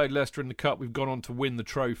 times we played Leicester in the Cup, we've gone on to win the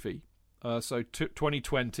trophy. So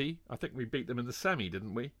 2020, I think we beat them in the semi,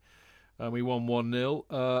 didn't we? We won 1-0.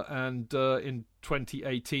 And in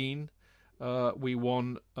 2018, we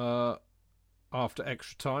won after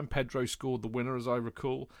extra time. Pedro scored the winner, as I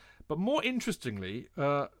recall. But more interestingly,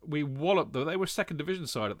 we walloped them. They were second division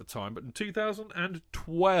side at the time. But in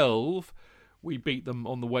 2012, we beat them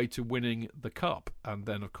on the way to winning the Cup. And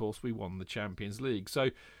then, of course, we won the Champions League.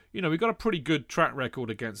 So, we've got a pretty good track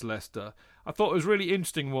record against Leicester. I thought it was really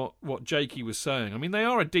interesting what Jakey was saying. I mean, they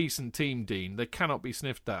are a decent team, Dean. They cannot be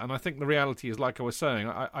sniffed at. And I think the reality is, like I was saying,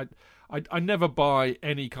 I never buy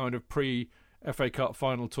any kind of pre-FA Cup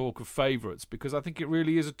final talk of favourites, because I think it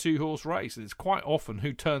really is a two-horse race. And it's quite often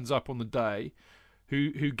who turns up on the day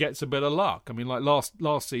who gets a bit of luck. I mean, like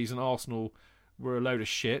last season, Arsenal were a load of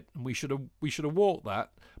shit, and we should have walked that.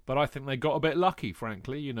 But I think they got a bit lucky,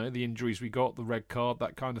 frankly. The injuries we got, the red card,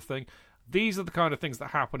 that kind of thing. These are the kind of things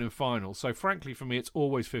that happen in finals. So, frankly, for me, it's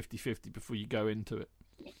always 50-50 before you go into it.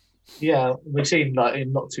 Yeah, we've seen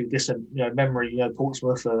in not too distant memory,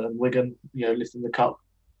 Portsmouth and Wigan, lifting the cup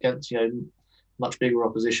against much bigger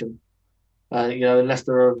opposition.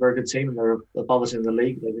 Leicester are a very good team, and they're above us in the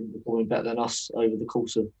league. They've been performing better than us over the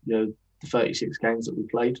course of the 36 games that we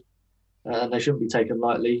played, and they shouldn't be taken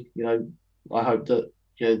lightly. I hope that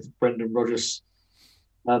Brendan Rodgers'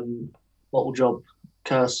 bottle job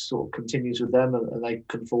curse sort of continues with them, and they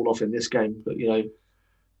can fall off in this game. But I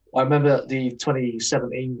remember the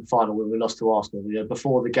 2017 final when we lost to Arsenal.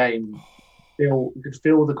 Before the game, you could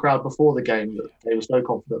feel the crowd before the game that they were so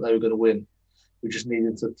confident they were going to win. We just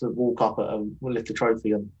needed to walk up and lift the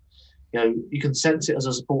trophy, and you can sense it as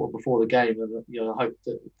a supporter before the game. And I hope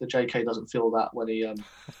that the JK doesn't feel that when he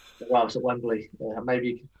arrives at Wembley.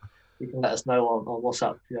 Maybe you can let us know on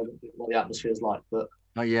WhatsApp, what the atmosphere is like. But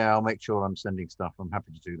yeah, I'll make sure I'm sending stuff. I'm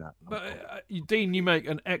happy to do that. But, Dean, you make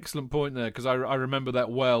an excellent point there, because I remember that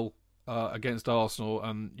well against Arsenal,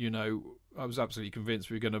 and I was absolutely convinced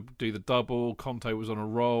we were going to do the double. Conte was on a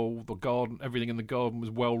roll. The garden, everything in the garden was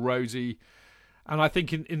well rosy, and I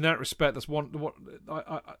think in that respect, that's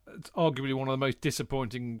it's arguably one of the most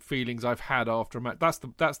disappointing feelings I've had after a match.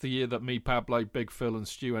 That's the year that me, Pablo, Big Phil, and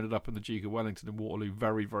Stu ended up in the Duke of Wellington in Waterloo,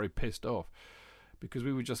 very, very pissed off, because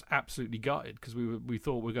we were just absolutely gutted, because we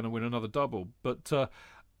thought we were going to win another double. But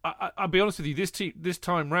I'll be honest with you, this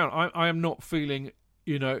time round, I am not feeling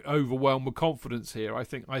overwhelmed with confidence here. I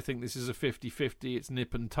think this is a 50-50. It's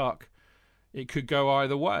nip and tuck. It could go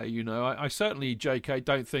either way. I certainly, JK,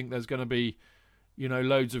 don't think there's going to be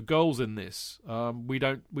loads of goals in this. We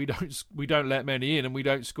don't let many in, and we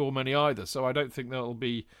don't score many either. So I don't think that'll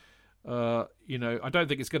be I don't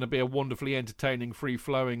think it's going to be a wonderfully entertaining,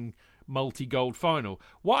 free-flowing, multi-gold final.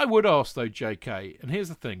 What I would ask, though, JK, and here's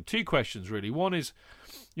the thing, two questions, really. One is,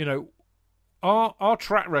 our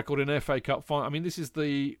track record in FA Cup final, I mean, this is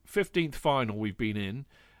the 15th final we've been in,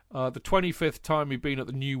 the 25th time we've been at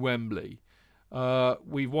the new Wembley.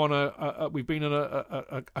 We've been in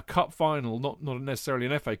a cup final, not necessarily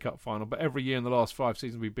an FA Cup final, but every year in the last 5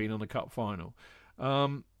 seasons we've been on a cup final.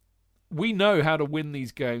 We know how to win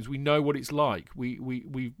these games. We know what it's like.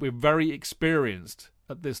 We're very experienced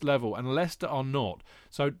at this level, and Leicester are not.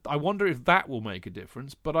 So I wonder if that will make a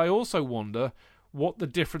difference. But I also wonder what the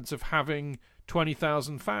difference of having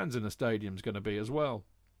 20,000 fans in a stadium is going to be as well.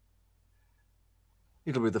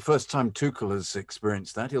 It'll be the first time Tuchel has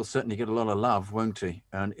experienced that. He'll certainly get a lot of love, won't he?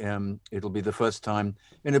 And it'll be the first time.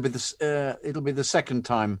 It'll be the second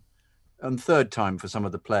time and third time for some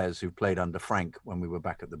of the players who played under Frank when we were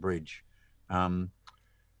back at the Bridge, and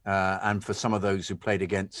for some of those who played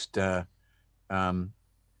against.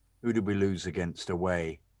 Who did we lose against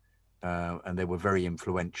away? And they were very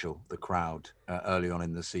influential, the crowd, early on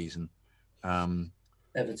in the season. Everton.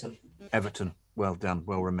 Well done.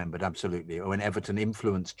 Well remembered. Absolutely. When Everton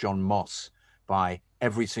influenced John Moss by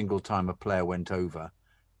every single time a player went over,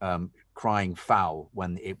 crying foul,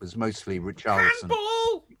 when it was mostly Richarlison.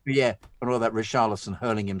 Handball! Yeah, and all that Richarlison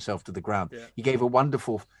hurling himself to the ground. Yeah. He gave a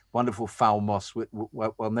wonderful foul, Moss,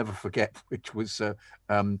 I'll never forget, which was, I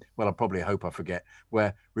probably hope I forget,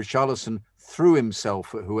 where Richarlison threw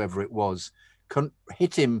himself at whoever it was,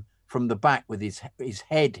 hit him from the back with his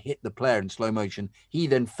head, hit the player in slow motion. He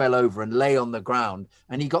then fell over and lay on the ground,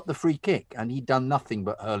 and he got the free kick, and he'd done nothing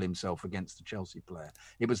but hurl himself against the Chelsea player.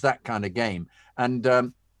 It was that kind of game.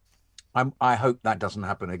 And I hope that doesn't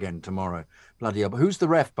happen again tomorrow. Bloody hell. But who's the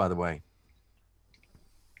ref, by the way?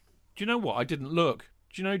 Do you know what? I didn't look.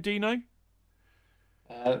 Do you know, Dino?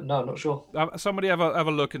 No, I'm not sure. Somebody have a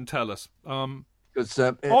look and tell us.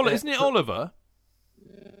 Isn't it Oliver?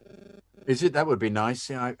 Is it? That would be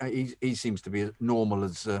nice. Yeah, he seems to be as normal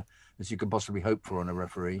as you could possibly hope for on a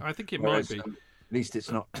referee. I think it might be. At least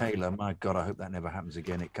it's not Taylor. My God, I hope that never happens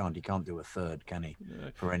again. He can't do a third, can he?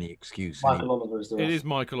 No. For any excuse. Michael Oliver is the It ref. is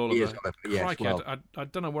Michael Oliver. He is Oliver, yes, Crikey, well. I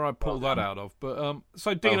don't know where I pulled that out of. But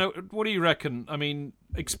so, Dino, what do you reckon? I mean,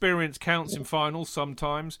 experience counts in finals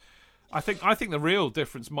sometimes. I think the real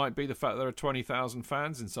difference might be the fact there are 20,000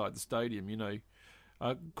 fans inside the stadium. You know,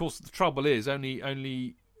 of course, the trouble is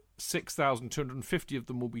only 6,250 of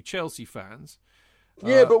them will be Chelsea fans.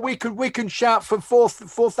 Yeah, but we can shout for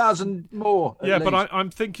 4,000 more. Yeah, but I'm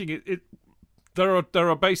thinking there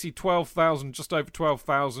are basically 12,000, just over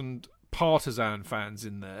 12,000 partisan fans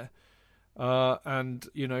in there, and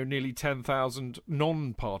nearly 10,000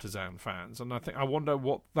 non-partisan fans. And I wonder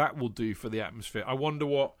what that will do for the atmosphere. I wonder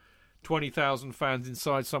what 20,000 fans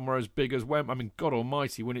inside somewhere as big as Wembley. I mean, God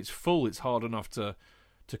Almighty, when it's full, it's hard enough to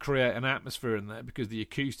create an atmosphere in there because the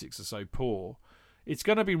acoustics are so poor. It's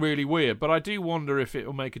going to be really weird, but I do wonder if it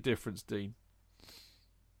will make a difference, Dean.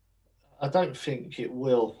 I don't think it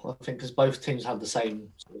will. I think because both teams have the same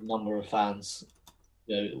sort of number of fans,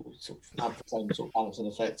 it will sort of have the same sort of balancing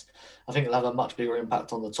effect. I think it'll have a much bigger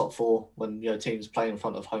impact on the top four when teams play in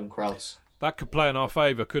front of home crowds. That could play in our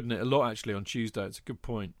favour, couldn't it? A lot actually on Tuesday. It's a good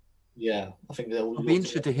point. Yeah, I think they'll. I'll be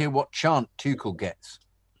interested to hear what chant Tuchel gets.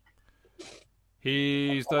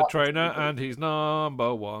 He's the trainer and he's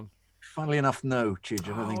number one. Funnily enough, no,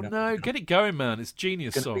 Chidge. I don't think that. No, get it going, man. It's a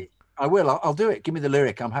genius song. I will. I'll do it. Give me the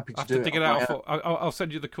lyric. I'm happy to do it. I have to dig it out. I'll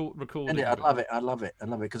send you the recording. I'd love it.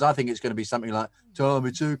 Because I think it's going to be something like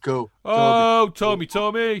Tommy Tuchel. Oh, Tommy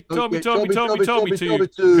Tuchel.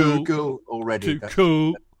 Already. Too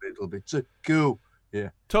cool. A little bit too cool. Yeah.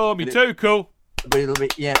 Tommy Tuchel. A little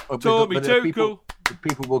bit, yeah. Tommy Tuchel.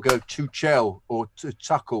 People will go Tuchel or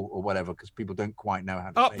Tuchel or whatever because people don't quite know how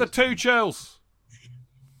to say Up the Tuchels.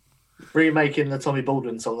 Remaking the Tommy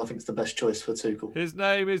Baldwin song, I think, is the best choice for Tuchel. His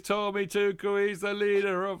name is Tommy Tuchel. He's the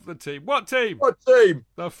leader of the team. What team? What team?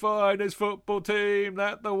 The finest football team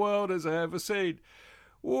that the world has ever seen.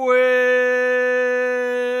 I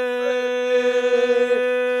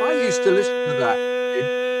used to listen to that.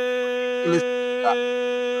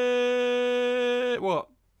 What?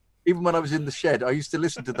 Even when I was in the shed, I used to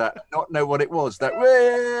listen to that, not know what it was. That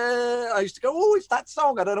I used to go, oh, it's that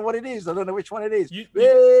song. I don't know what it is. I don't know which one it is. It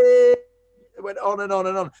went on and on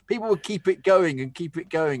and on. People would keep it going and keep it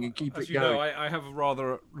going and keep it going. Know, I have a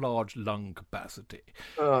rather large lung capacity,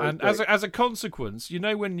 and great. as a consequence,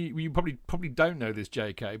 when you probably don't know this,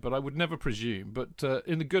 JK, but I would never presume. But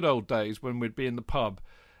in the good old days when we'd be in the pub,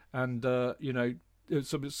 and whoever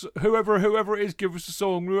it is, give us a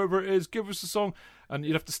song. Whoever it is, give us a song. And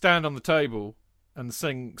you'd have to stand on the table and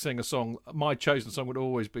sing a song. My chosen song would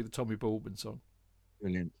always be the Tommy Baldwin song.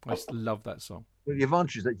 Brilliant. I just love that song. Well, the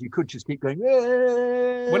advantage is that you could just keep going.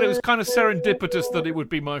 Well, it was kind of serendipitous that it would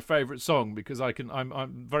be my favourite song because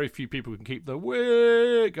I'm very few people can keep the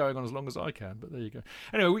going on as long as I can. But there you go.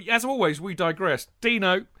 Anyway, as always, we digress.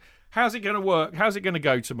 Dino, how's it going to work? How's it going to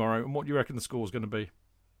go tomorrow? And what do you reckon the score's going to be?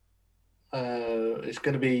 It's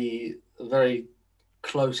going to be a very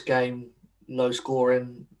close game, low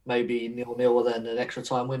scoring, maybe 0-0 and then an extra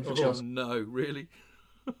time win for Chelsea. No, really?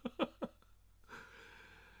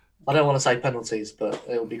 I don't want to say penalties, but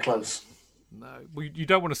it'll be close. No, well, you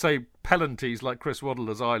don't want to say penalties like Chris Waddle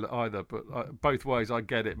does either, but both ways I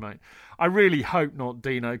get it, mate. I really hope not,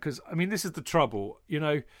 Dino, because, this is the trouble.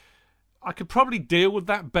 I could probably deal with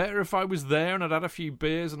that better if I was there and I'd had a few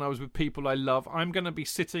beers and I was with people I love. I'm going to be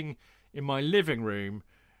sitting in my living room.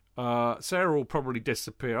 Sarah will probably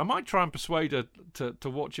disappear. I might try and persuade her to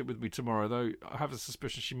watch it with me tomorrow, though I have a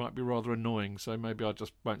suspicion she might be rather annoying, so maybe I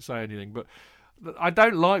just won't say anything. But I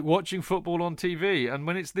don't like watching football on TV, and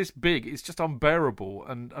when it's this big, it's just unbearable.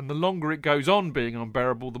 And the longer it goes on being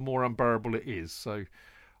unbearable, the more unbearable it is. So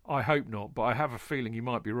I hope not, but I have a feeling you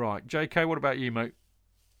might be right. JK, what about you, mate?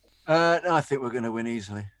 No, I think we're going to win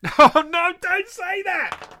easily. Oh, no, don't say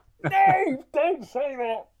that! No, don't say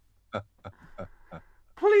that!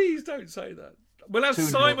 Please don't say that. We'll have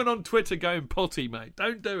Simon on Twitter going potty, mate.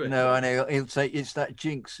 Don't do it. No, I know. He'll say, it's that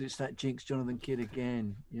jinx. It's that jinx Jonathan Kidd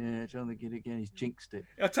again. Yeah, Jonathan Kidd again. He's jinxed it.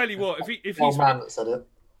 I'll tell you what. If the old man that said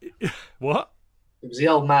it. What? It was the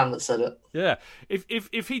old man that said it. Yeah.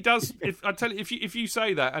 If he does, I tell you, if you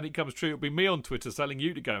say that and it comes true, it'll be me on Twitter telling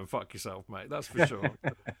you to go and fuck yourself, mate. That's for sure.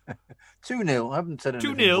 2-0. I haven't said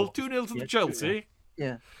anything. 2-0. 2-0 to the Chelsea.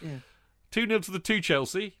 Yeah. 2-0 to the 2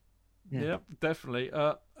 Chelsea. Yeah, definitely.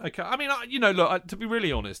 Okay. Look, to be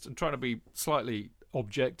really honest and trying to be slightly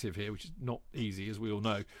objective here, which is not easy, as we all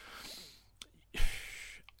know.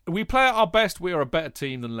 We play at our best. We are a better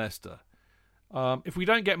team than Leicester. If we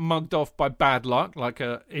don't get mugged off by bad luck, like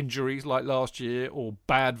injuries like last year, or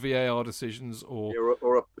bad VAR decisions, or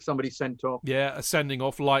somebody sent off, a sending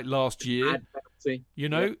off like last year, bad penalty. you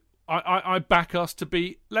know, I back us to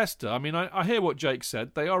beat Leicester. I mean, I hear what Jake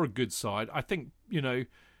said. They are a good side. I think, you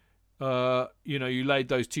laid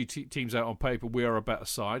those two teams out on paper. We are a better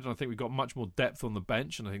side, and I think we've got much more depth on the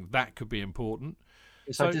bench, and I think that could be important.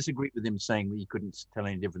 So I disagree with him saying that he couldn't tell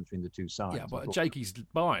any difference between the two sides. Yeah, but Jakey's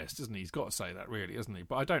biased, isn't he? He's got to say that, really, isn't he?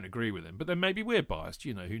 But I don't agree with him. But then maybe we're biased,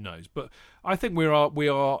 who knows? But I think we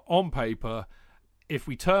are on paper, if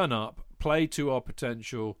we turn up, play to our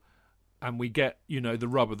potential, and we get, the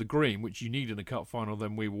rub of the green, which you need in a cup final,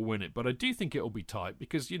 then we will win it. But I do think it'll be tight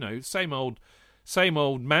because, same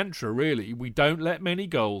old mantra, really. We don't let many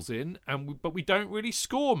goals in, but we don't really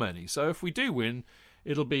score many. So if we do win,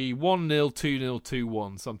 it'll be 1-0, 2-0,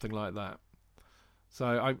 2-1, something like that.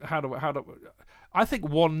 So I think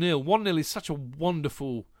 1-0. 1-0 is such a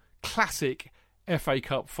wonderful, classic FA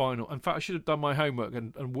Cup final. In fact, I should have done my homework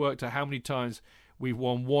and worked out how many times we've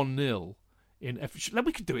won 1-0 in FA.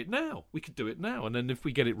 We could do it now. And then if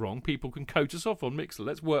we get it wrong, people can coat us off on Mixer.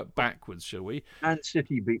 Let's work backwards, shall we? Man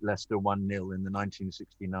City beat Leicester 1-0 in the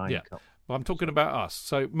 1969 Cup. Well, I'm talking about us.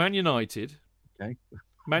 So Man United. Okay.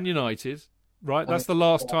 Man United. Right, that's the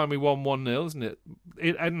last time we won 1-0, isn't it?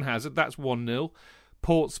 Eden Hazard, that's 1-0.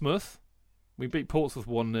 Portsmouth, we beat Portsmouth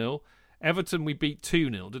 1-0. Everton, we beat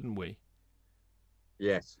 2-0, didn't we?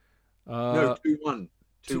 Yes. No, 2-1.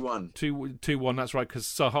 2-1, that's right, because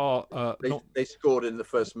Sahar... they scored in the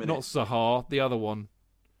first minute. Not Sahar, the other one.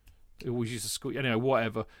 It always used to score... Anyway,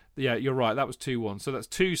 whatever. Yeah, you're right, that was 2-1. So that's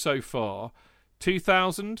 2 so far.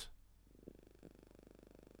 2000?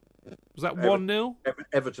 Was that 1-0?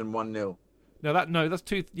 Everton 1-0. No, that's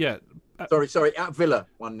 2. Yeah. Sorry. At Villa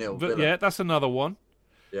 1-0. Villa. Yeah, that's another one.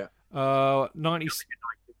 Yeah. 90.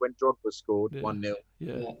 When Drogba scored 1-0.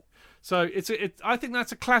 Yeah. So I think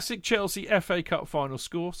that's a classic Chelsea FA Cup final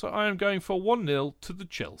score. So I am going for 1-0 to the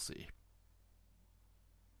Chelsea.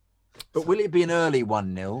 But will it be an early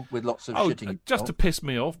 1-0 with lots of shitting? Just to piss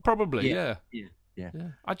me off, probably. Yeah.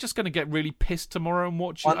 I'm just going to get really pissed tomorrow and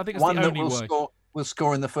watch it. I think it's the only way. We'll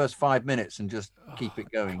score in the first 5 minutes and just keep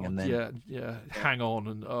it going, and then hang on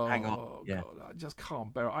and hang on. God, I just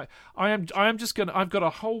can't bear it. I'm just gonna. I've got a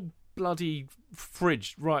whole bloody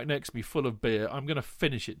fridge right next to me full of beer. I'm gonna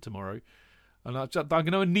finish it tomorrow, and I'm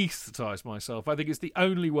going to anaesthetise myself. I think it's the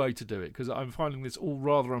only way to do it because I'm finding this all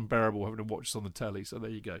rather unbearable having to watch this on the telly. So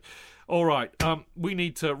there you go. All right, we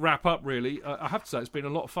need to wrap up. Really, I have to say it's been a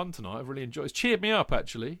lot of fun tonight. I've really enjoyed. It's cheered me up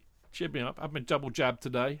actually. Cheered me up. I've been double jabbed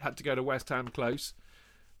today. Had to go to West Ham close.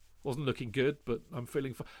 Wasn't looking good, but I'm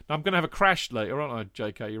feeling fine. Now, I'm going to have a crash later, aren't I,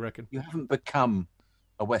 JK, you reckon? You haven't become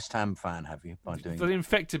a West Ham fan, have you, by doing that? They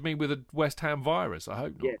infected me with a West Ham virus. I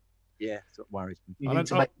hope not. Yeah, that's what worries me. You need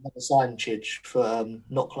to make another sign, Chidge, for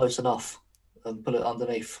not close enough and put it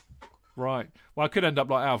underneath. Right. Well, I could end up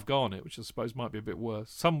like Alf Garnett, which I suppose might be a bit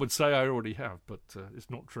worse. Some would say I already have, but it's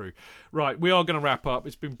not true. Right, we are going to wrap up.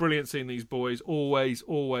 It's been brilliant seeing these boys. Always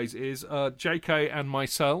is. JK and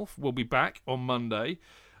myself will be back on Monday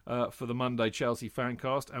for the Monday Chelsea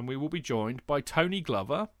FanCast, and we will be joined by Tony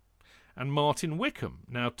Glover and Martin Wickham.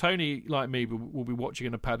 Now, Tony, like me, will be watching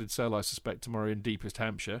in a padded cell, I suspect, tomorrow in deepest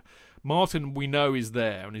Hampshire. Martin, we know, is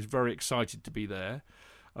there and is very excited to be there.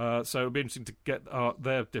 So it'll be interesting to get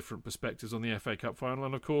their different perspectives on the FA Cup final.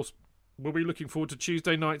 And, of course, we'll be looking forward to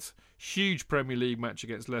Tuesday night's huge Premier League match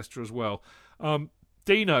against Leicester as well.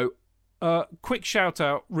 Dino, quick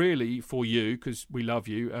shout-out, really, for you, because we love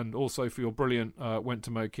you, and also for your brilliant Went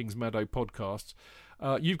to Mow Kings Meadow podcasts.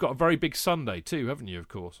 You've got a very big Sunday too, haven't you, of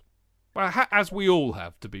course? Well, as we all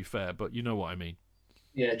have, to be fair, but you know what I mean.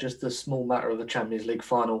 Yeah, just a small matter of the Champions League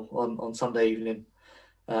final on Sunday evening.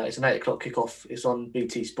 It's an 8 o'clock kickoff. It's on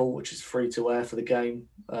BT Sport, which is free to air for the game.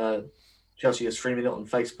 Chelsea are streaming it on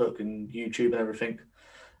Facebook and YouTube and everything.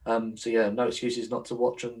 No excuses not to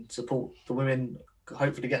watch and support the women,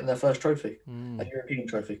 hopefully getting their first trophy, a European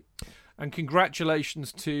trophy. And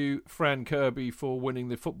congratulations to Fran Kirby for winning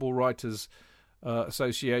the Football Writers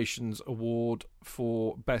Association's award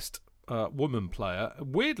for Best Woman Player.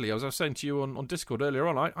 Weirdly, as I was saying to you on Discord earlier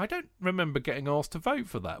on, I don't remember getting asked to vote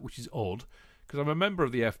for that, which is odd, because I'm a member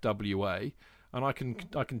of the FWA, and I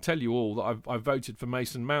can tell you all that I voted for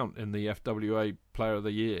Mason Mount in the FWA Player of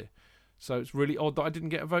the Year. So it's really odd that I didn't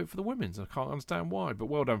get a vote for the women's. I can't understand why, but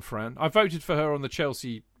well done, Fran. I voted for her on the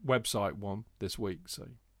Chelsea website one this week, so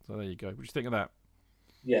there you go. What do you think of that?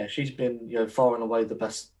 Yeah, she's been far and away the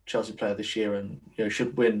best Chelsea player this year, and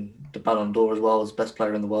should win the Ballon d'Or as well as best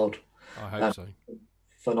player in the world. I hope so.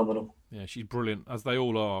 Phenomenal. Yeah, she's brilliant, as they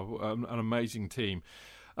all are. An amazing team.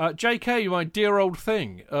 JK, my dear old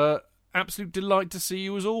thing, absolute delight to see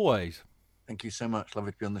you as always. Thank you so much.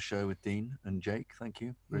 Lovely to be on the show with Dean and Jake. Thank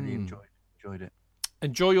you. Really enjoyed it.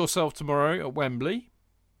 Enjoy yourself tomorrow at Wembley.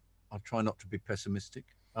 I'll try not to be pessimistic.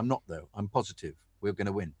 I'm not, though. I'm positive. We're going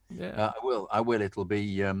to win. Yeah, I will. It'll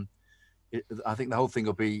be. I think the whole thing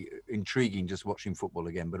will be intriguing, just watching football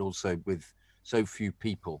again, but also with so few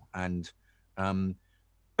people, and I'm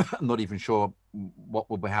not even sure what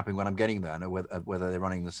will be happening when I'm getting there. I know whether they're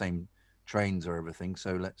running the same trains or everything.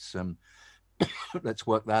 So let's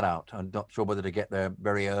work that out. I'm not sure whether to get there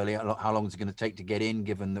very early. How long is it going to take to get in,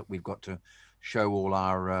 given that we've got to show all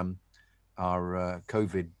our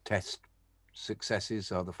COVID test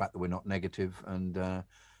successes, or the fact that we're not negative, and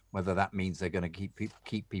whether that means they're going to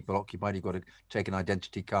keep people occupied. You've got to take an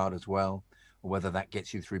identity card as well, or whether that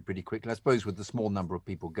gets you through pretty quickly. I suppose with the small number of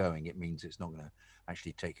people going, it means it's not going to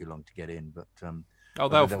actually take you long to get in.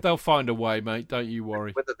 But they'll find a way, mate. Don't you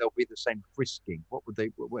worry. Whether there'll be the same frisking,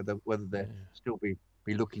 whether they still be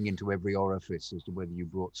looking into every orifice as to whether you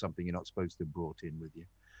brought something you're not supposed to have brought in with you.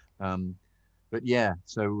 But yeah,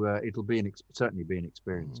 so it'll be certainly be an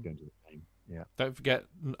experience going to the game. Yeah. Don't forget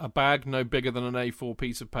a bag no bigger than an A4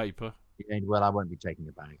 piece of paper. Yeah, well, I won't be taking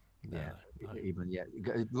a bag. No.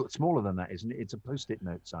 It's smaller than that, isn't it? It's a post-it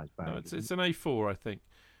note size bag. No, it's an A4, I think.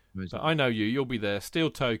 But I know you. You'll be there.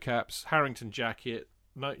 Steel toe caps, Harrington jacket,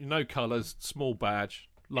 no colours, small badge,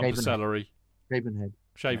 lump of celery,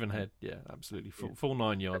 shaven head. Yeah, absolutely, full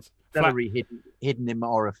 9 yards. Celery hidden in my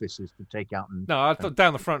orifices to take out. I thought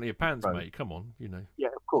down the front of your pants, mate. Come on, Yeah,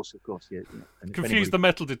 of course. Yeah. Confuse the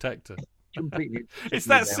metal detector. Completely. It's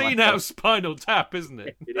that scene out of Spinal Tap, isn't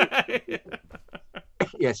it? It is.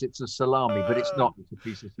 Yes, it's a salami, but it's not. It's a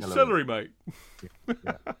piece of celery, mate.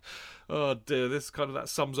 Yeah. Oh dear, that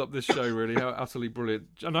sums up this show really. How utterly brilliant.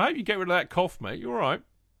 And I hope you get rid of that cough, mate. You all right?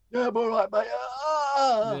 Yeah, I'm all right, mate.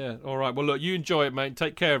 Yeah, all right. Well, look, you enjoy it, mate.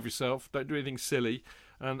 Take care of yourself. Don't do anything silly.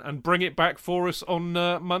 And bring it back for us on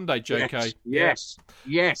Monday, JK. Yes.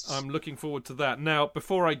 I'm looking forward to that. Now,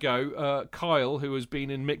 before I go, Kyle, who has been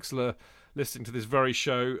in Mixlr listening to this very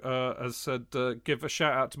show, has said, give a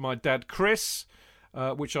shout out to my dad, Chris,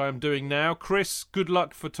 which I am doing now. Chris, good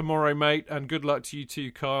luck for tomorrow, mate, and good luck to you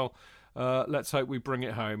too, Kyle. Let's hope we bring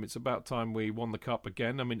it home. It's about time we won the cup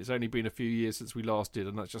again. I mean, it's only been a few years since we last did,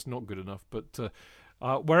 and that's just not good enough. But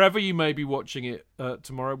wherever you may be watching it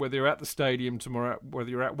tomorrow, whether you're at the stadium tomorrow, whether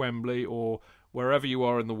you're at Wembley or wherever you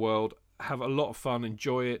are in the world, have a lot of fun,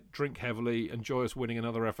 enjoy it, drink heavily, enjoy us winning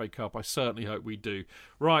another FA Cup. I certainly hope we do.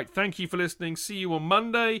 Right, thank you for listening. See you on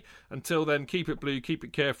Monday. Until then, keep it blue, keep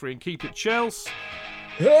it carefree, and keep it Chelsea.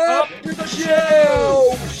 Up the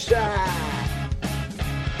Chelsea!